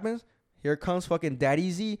what happens? Here comes fucking Daddy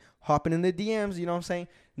Z hopping in the DMs. You know what I'm saying?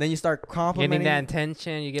 Then you start complimenting. Getting that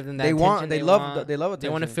attention. You give them that attention. They love attention. They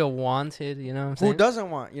want to feel wanted. You know what I'm saying? Who doesn't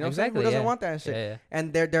want? You know exactly, what I'm saying? Who doesn't want that shit? Yeah.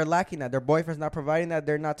 And they're lacking that. Their boyfriend's not providing that.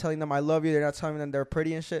 They're not telling them I love you. They're not telling them they're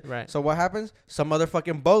pretty and shit. Right. So what happens? Some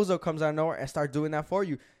motherfucking bozo comes out of nowhere and start doing that for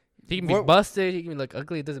you. He can be busted. He can look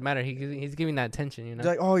ugly. It doesn't matter. He's giving that attention. They're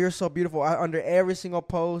like, oh, you're so beautiful. Under every single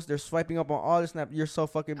post, they're swiping up on all this snap. You're so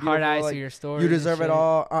fucking beautiful. Hard eyes like, to your story. You deserve it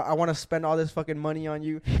all. I want to spend all this fucking money on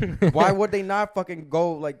you. Why would they not fucking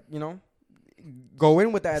go go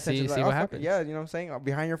in with that attention? See what happens. Yeah, you know what I'm saying?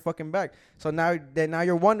 Behind your fucking back. So now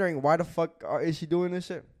you're wondering why the fuck is she doing this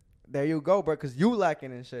shit? There you go, bro, because you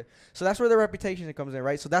lacking and shit. So that's where the reputation comes in,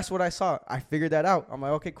 right? So that's what I saw. I figured that out. I'm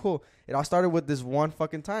like, okay, cool. It all started with this one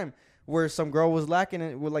fucking time where some girl was lacking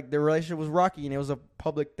and with like their relationship was rocky and it was a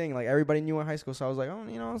public thing. Like everybody knew in high school. So I was like, oh,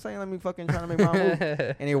 you know what I'm saying? Let me fucking try to make my move.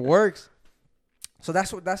 And it works. So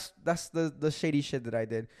that's the shady shit that I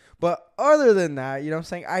did. But other than that, you know what I'm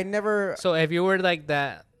saying? I never. So if you were like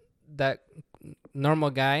that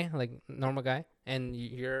normal guy, and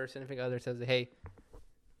your significant other says, hey,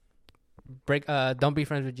 don't be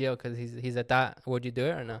friends with Gio because he's a thot, would you do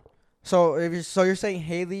it or no? So you're saying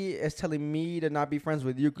Haley is telling me to not be friends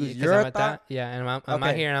with you because you're a thot? Yeah, and I'm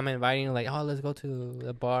out here and I'm inviting you like, oh, let's go to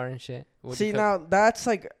the bar and shit. See, now that's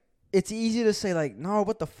like, it's easy to say like, no,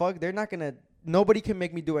 what the fuck? They're not gonna. Nobody can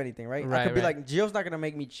make me do anything, right? I could be like, Gio's not gonna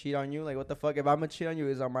make me cheat on you. Like, what the fuck? If I'm gonna cheat on you,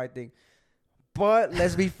 it's on my thing. But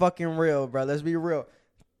let's be fucking real, bro. Let's be real.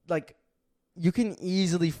 Like, you can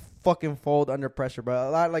easily fucking fold under pressure, bro.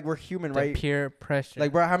 A lot, like, we're human, right? Peer pressure.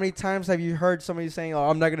 Like, bro, how many times have you heard somebody saying, "Oh,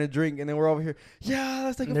 I'm not gonna drink," and then we're over here, yeah,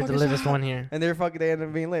 let's take a fucking shot. There's the latest one here, and they end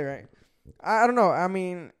up being late, right? I don't know. I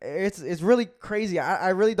mean, it's really crazy. I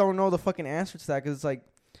really don't know the fucking answer to that because it's like.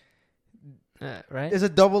 Right? It's a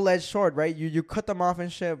double-edged sword, right? You cut them off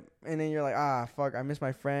and shit, and then you're like, fuck, I miss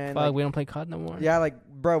my friend. Fuck, like, we don't play COD no more. Yeah, like,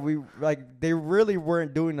 bro, they really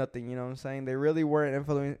weren't doing nothing, you know what I'm saying? They really weren't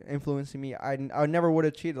influencing me. I never would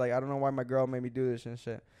have cheated. Like, I don't know why my girl made me do this and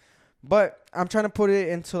shit. But I'm trying to put it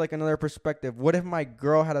into, like, another perspective. What if my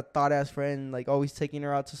girl had a thought-ass friend, like, always taking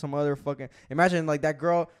her out to some other fucking... Imagine, like, that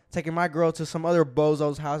girl taking my girl to some other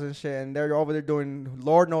bozo's house and shit, and they're over there doing...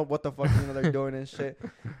 Lord knows what the fuck they're doing and shit.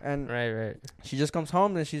 And right. she just comes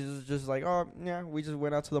home, and she's just like, oh, yeah, we just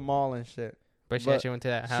went out to the mall and shit. But she actually went to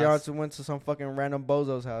that house. She also went to some fucking random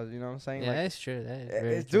bozo's house. You know what I'm saying? Yeah, like, that's true. That is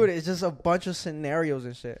very dude, true. it's just a bunch of scenarios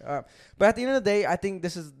and shit. But at the end of the day, I think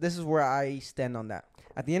this is where I stand on that.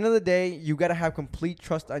 At the end of the day, you gotta have complete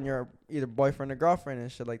trust on your either boyfriend or girlfriend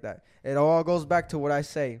and shit like that. It all goes back to what I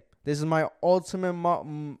say. This is my ultimate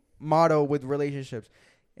motto with relationships.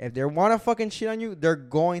 If they want to fucking cheat on you, they're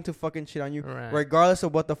going to fucking cheat on you, regardless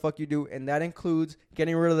of what the fuck you do. And that includes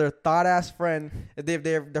getting rid of their thought-ass friend. If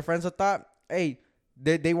their friends are thought, hey,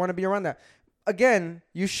 they want to be around that. Again,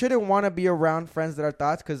 you shouldn't want to be around friends that are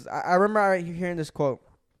thoughts, because I remember hearing this quote.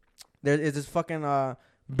 There is this fucking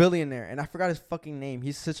billionaire, and I forgot his fucking name.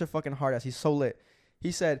 He's such a fucking hard ass. He's so lit.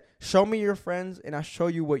 He said, show me your friends and I'll show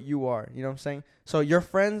you what you are. You know what I'm saying? So your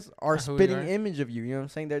friends are spitting image of you. You know what I'm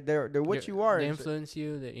saying? They're what you are. They influence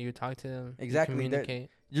you. That you talk to them. Exactly. You communicate.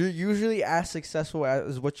 You're usually as successful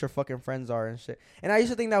as what your fucking friends are and shit. And I used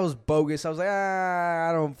to think that was bogus. I was like,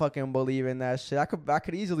 I don't fucking believe in that shit. I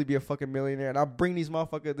could easily be a fucking millionaire, and I'll bring these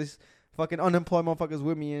fucking unemployed motherfuckers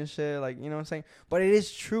with me and shit. Like, you know what I'm saying? But it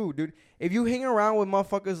is true, dude. If you hang around with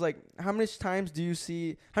motherfuckers, like, how many times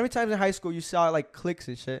in high school you saw, like, cliques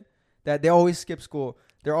and shit, that they always skip school?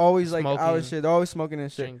 They're always, like, out and shit. They're always smoking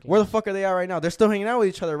and shit. Drinking. Where the fuck are they at right now? They're still hanging out with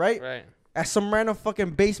each other, right? Right. At some random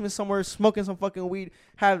fucking basement somewhere, smoking some fucking weed,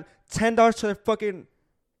 have $10 to their fucking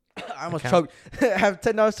I almost choked. Have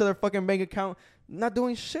 $10 to their fucking bank account, not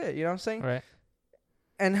doing shit, you know what I'm saying? Right.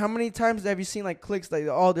 And how many times have you seen, like, cliques, like,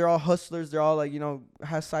 they're all hustlers, they're all, like, you know,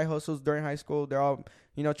 have side hustles during high school, they're all,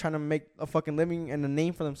 you know, trying to make a fucking living and a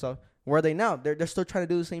name for themselves. Where are they now? They're still trying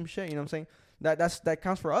to do the same shit, you know what I'm saying? That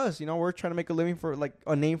counts for us, you know? We're trying to make a living for, like,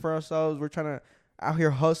 a name for ourselves. We're trying to out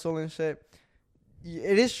here hustle and shit.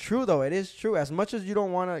 It is true, though. It is true. As much as you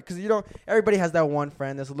don't want to, because you don't, everybody has that one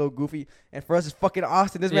friend that's a little goofy. And for us, it's fucking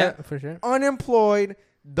Austin. This man, for sure, unemployed,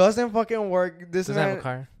 doesn't fucking work. This doesn't man have a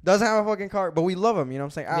car. Doesn't have a fucking car, but we love him. You know what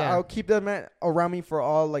I'm saying? Yeah. I'll keep that man around me for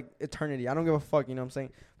all, like, eternity. I don't give a fuck. You know what I'm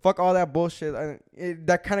saying? Fuck all that bullshit.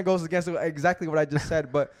 That kind of goes against exactly what I just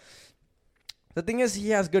said. But the thing is,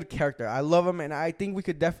 he has good character. I love him, and I think we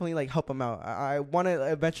could definitely, like, help him out. I want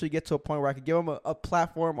to eventually get to a point where I could give him a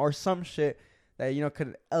platform or some shit that, you know,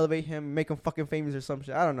 could elevate him, make him fucking famous or some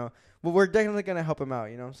shit. I don't know. But we're definitely going to help him out,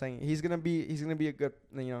 you know what I'm saying? He's going to be a good,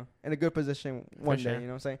 you know, in a good position one day, you know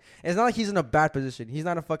what I'm saying? And it's not like he's in a bad position. He's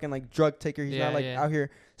not a fucking, like, drug taker. He's not, like, out here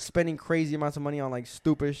spending crazy amounts of money on, like,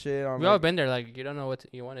 stupid shit. We've all been there. Like, you don't know what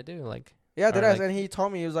you want to do. Like, yeah, that is. Like, and he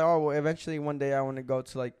told me, he was like, oh, well, eventually one day I want to go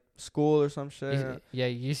to, like, school or some shit. Yeah,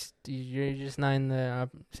 you're just not in the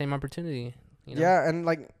same opportunity. You know? Yeah, and,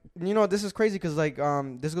 like, you know, this is crazy because, like,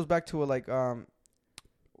 this goes back to,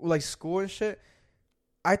 like school and shit.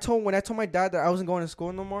 When I told my dad that I wasn't going to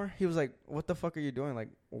school no more, he was like, what the fuck are you doing? Like,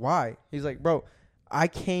 why? He's like, bro, I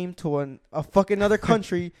came to a fucking other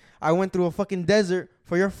country. I went through a fucking desert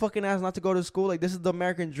for your fucking ass not to go to school. Like, this is the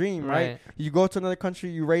American dream, right? You go to another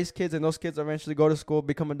country, you raise kids, and those kids eventually go to school,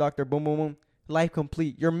 become a doctor, boom, boom, boom. Life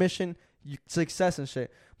complete. Your mission, success and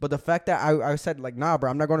shit. But the fact that I said, like, nah,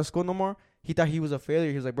 bro, I'm not going to school no more, he thought he was a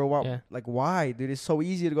failure. He was like, bro, wow, like, why? Dude, it's so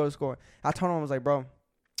easy to go to school. I told him, I was like, bro,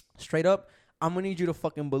 straight up, I'm going to need you to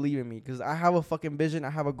fucking believe in me because I have a fucking vision.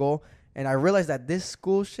 I have a goal. And I realized that this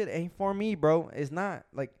school shit ain't for me, bro. It's not.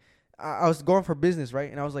 Like, I was going for business,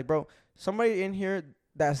 right? And I was like, bro, somebody in here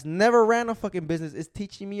that's never ran a fucking business is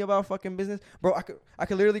teaching me about fucking business. Bro, I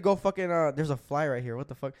could literally go fucking, there's a fly right here. What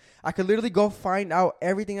the fuck? I could literally go find out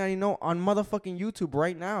everything I know on motherfucking YouTube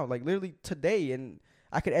right now. Like, literally today. And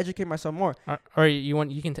I could educate myself more. Or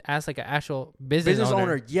you can ask, like, an actual business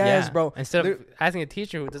owner. Yes, bro. Instead of asking a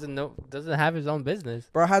teacher who doesn't have his own business.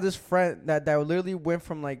 Bro, I had this friend that literally went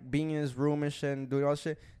from, like, being in his room and shit and doing all this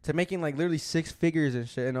shit to making, like, literally 6 figures and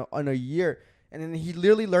shit in a year. And then he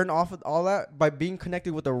literally learned off of all that by being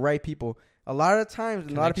connected with the right people. A lot of times,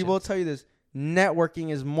 and a lot of people will tell you this,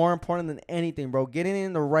 networking is more important than anything, bro. Getting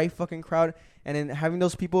in the right fucking crowd and then having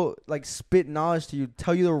those people, like, spit knowledge to you,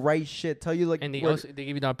 tell you the right shit, tell you, like, and they give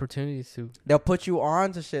you the opportunities to. They'll put you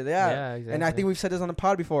on to shit. Yeah, exactly. And I think we've said this on the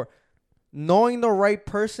pod before. Knowing the right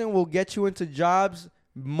person will get you into jobs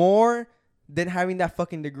more than having that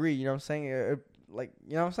fucking degree. You know what I'm saying? Like,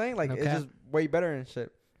 you know what I'm saying? Like, it's just way better and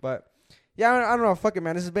shit. But yeah, I don't know. Fuck it,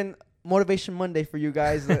 man. This has been Motivation Monday for you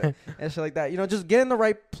guys and shit like that. You know, just get in the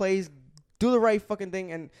right place, do the right fucking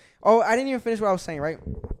thing. And I didn't even finish what I was saying, right?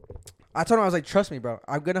 I told him, I was like, trust me, bro.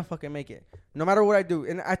 I'm going to fucking make it. No matter what I do.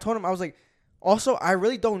 And I told him, I was like, also, I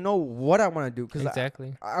really don't know what I want to do. Cause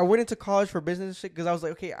exactly. I went into college for business and shit because I was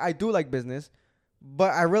like, okay, I do like business.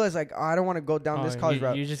 But I realized like I don't want to go down this college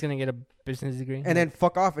route. You're just gonna get a business degree and then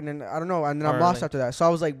fuck off, and then I don't know, and then I'm lost after that. So I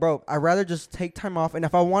was like, bro, I'd rather just take time off, and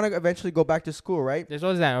if I want to eventually go back to school, right? There's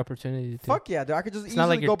always that opportunity. Fuck yeah, dude. I could just it's not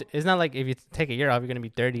like go. It's not like if you take a year off, you're gonna be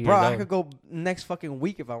 30 bro, years old. I could go next fucking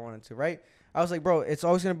week if I wanted to, right? I was like, bro, it's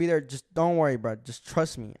always gonna be there. Just don't worry, bro. Just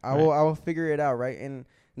trust me. I will figure it out, right? And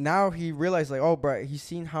now he realized, like, oh, bro, he's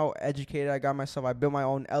seen how educated I got myself. I built my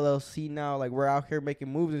own LLC now. Like, we're out here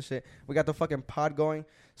making moves and shit. We got the fucking pod going.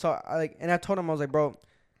 So I told him, I was like, bro,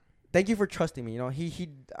 thank you for trusting me. You know,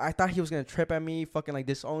 I thought he was gonna trip at me, fucking like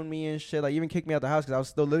disown me and shit. Like even kick me out the house because I was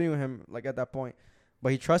still living with him like at that point.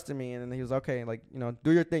 But he trusted me, and then he was okay. Like, you know,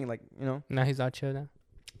 do your thing. Like, you know. Now he's out chill now.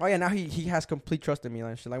 Oh yeah, now he has complete trust in me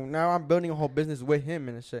and shit. Like now I'm building a whole business with him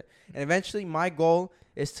and shit. And eventually my goal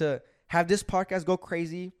is to have this podcast go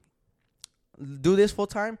crazy, do this full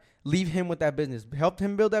time, leave him with that business, help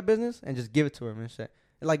him build that business, and just give it to him and shit.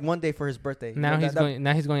 Like one day for his birthday. Now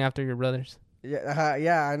he's going after your brothers. Yeah,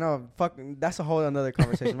 yeah, I know. Fuck, that's a whole another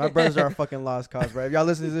conversation. My brothers are a fucking lost cause, bro. If y'all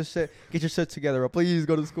listen to this shit, get your shit together, bro. Please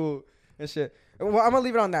go to school and shit. Well, I'm gonna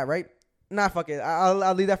leave it on that, right? Nah, fuck it.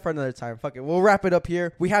 I'll leave that for another time. Fuck it. We'll wrap it up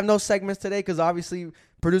here. We have no segments today because obviously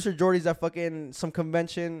producer Jordy's at fucking some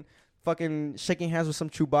convention, fucking shaking hands with some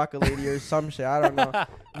Chewbacca lady or some shit. I don't know.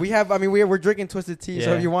 We're drinking twisted tea. Yeah.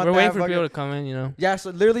 So if you want, we're waiting for people to come in. You know. Yeah.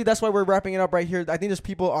 So literally, that's why we're wrapping it up right here. I think there's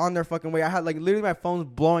people on their fucking way. I had like literally my phone's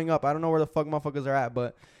blowing up. I don't know where the fuck motherfuckers are at,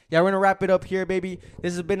 but. Yeah, we're gonna wrap it up here, baby.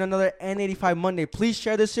 This has been another N85 Monday. Please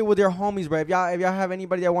share this shit with your homies, bro. If y'all have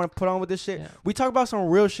anybody that want to put on with this shit, we talk about some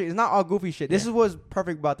real shit. It's not all goofy shit. This is what's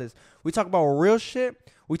perfect about this. We talk about real shit.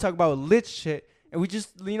 We talk about lit shit, and we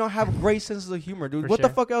just have great senses of humor, dude. What the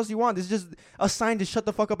fuck else you want? This is just a sign to shut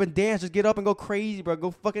the fuck up and dance. Just get up and go crazy, bro.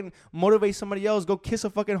 Go fucking motivate somebody else. Go kiss a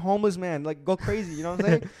fucking homeless man. Like go crazy. You know what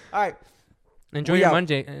I'm saying? All right. Enjoy your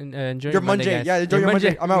Monday. Enjoy your Monday. Yeah, enjoy your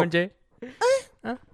Monday. I'm out. Monday.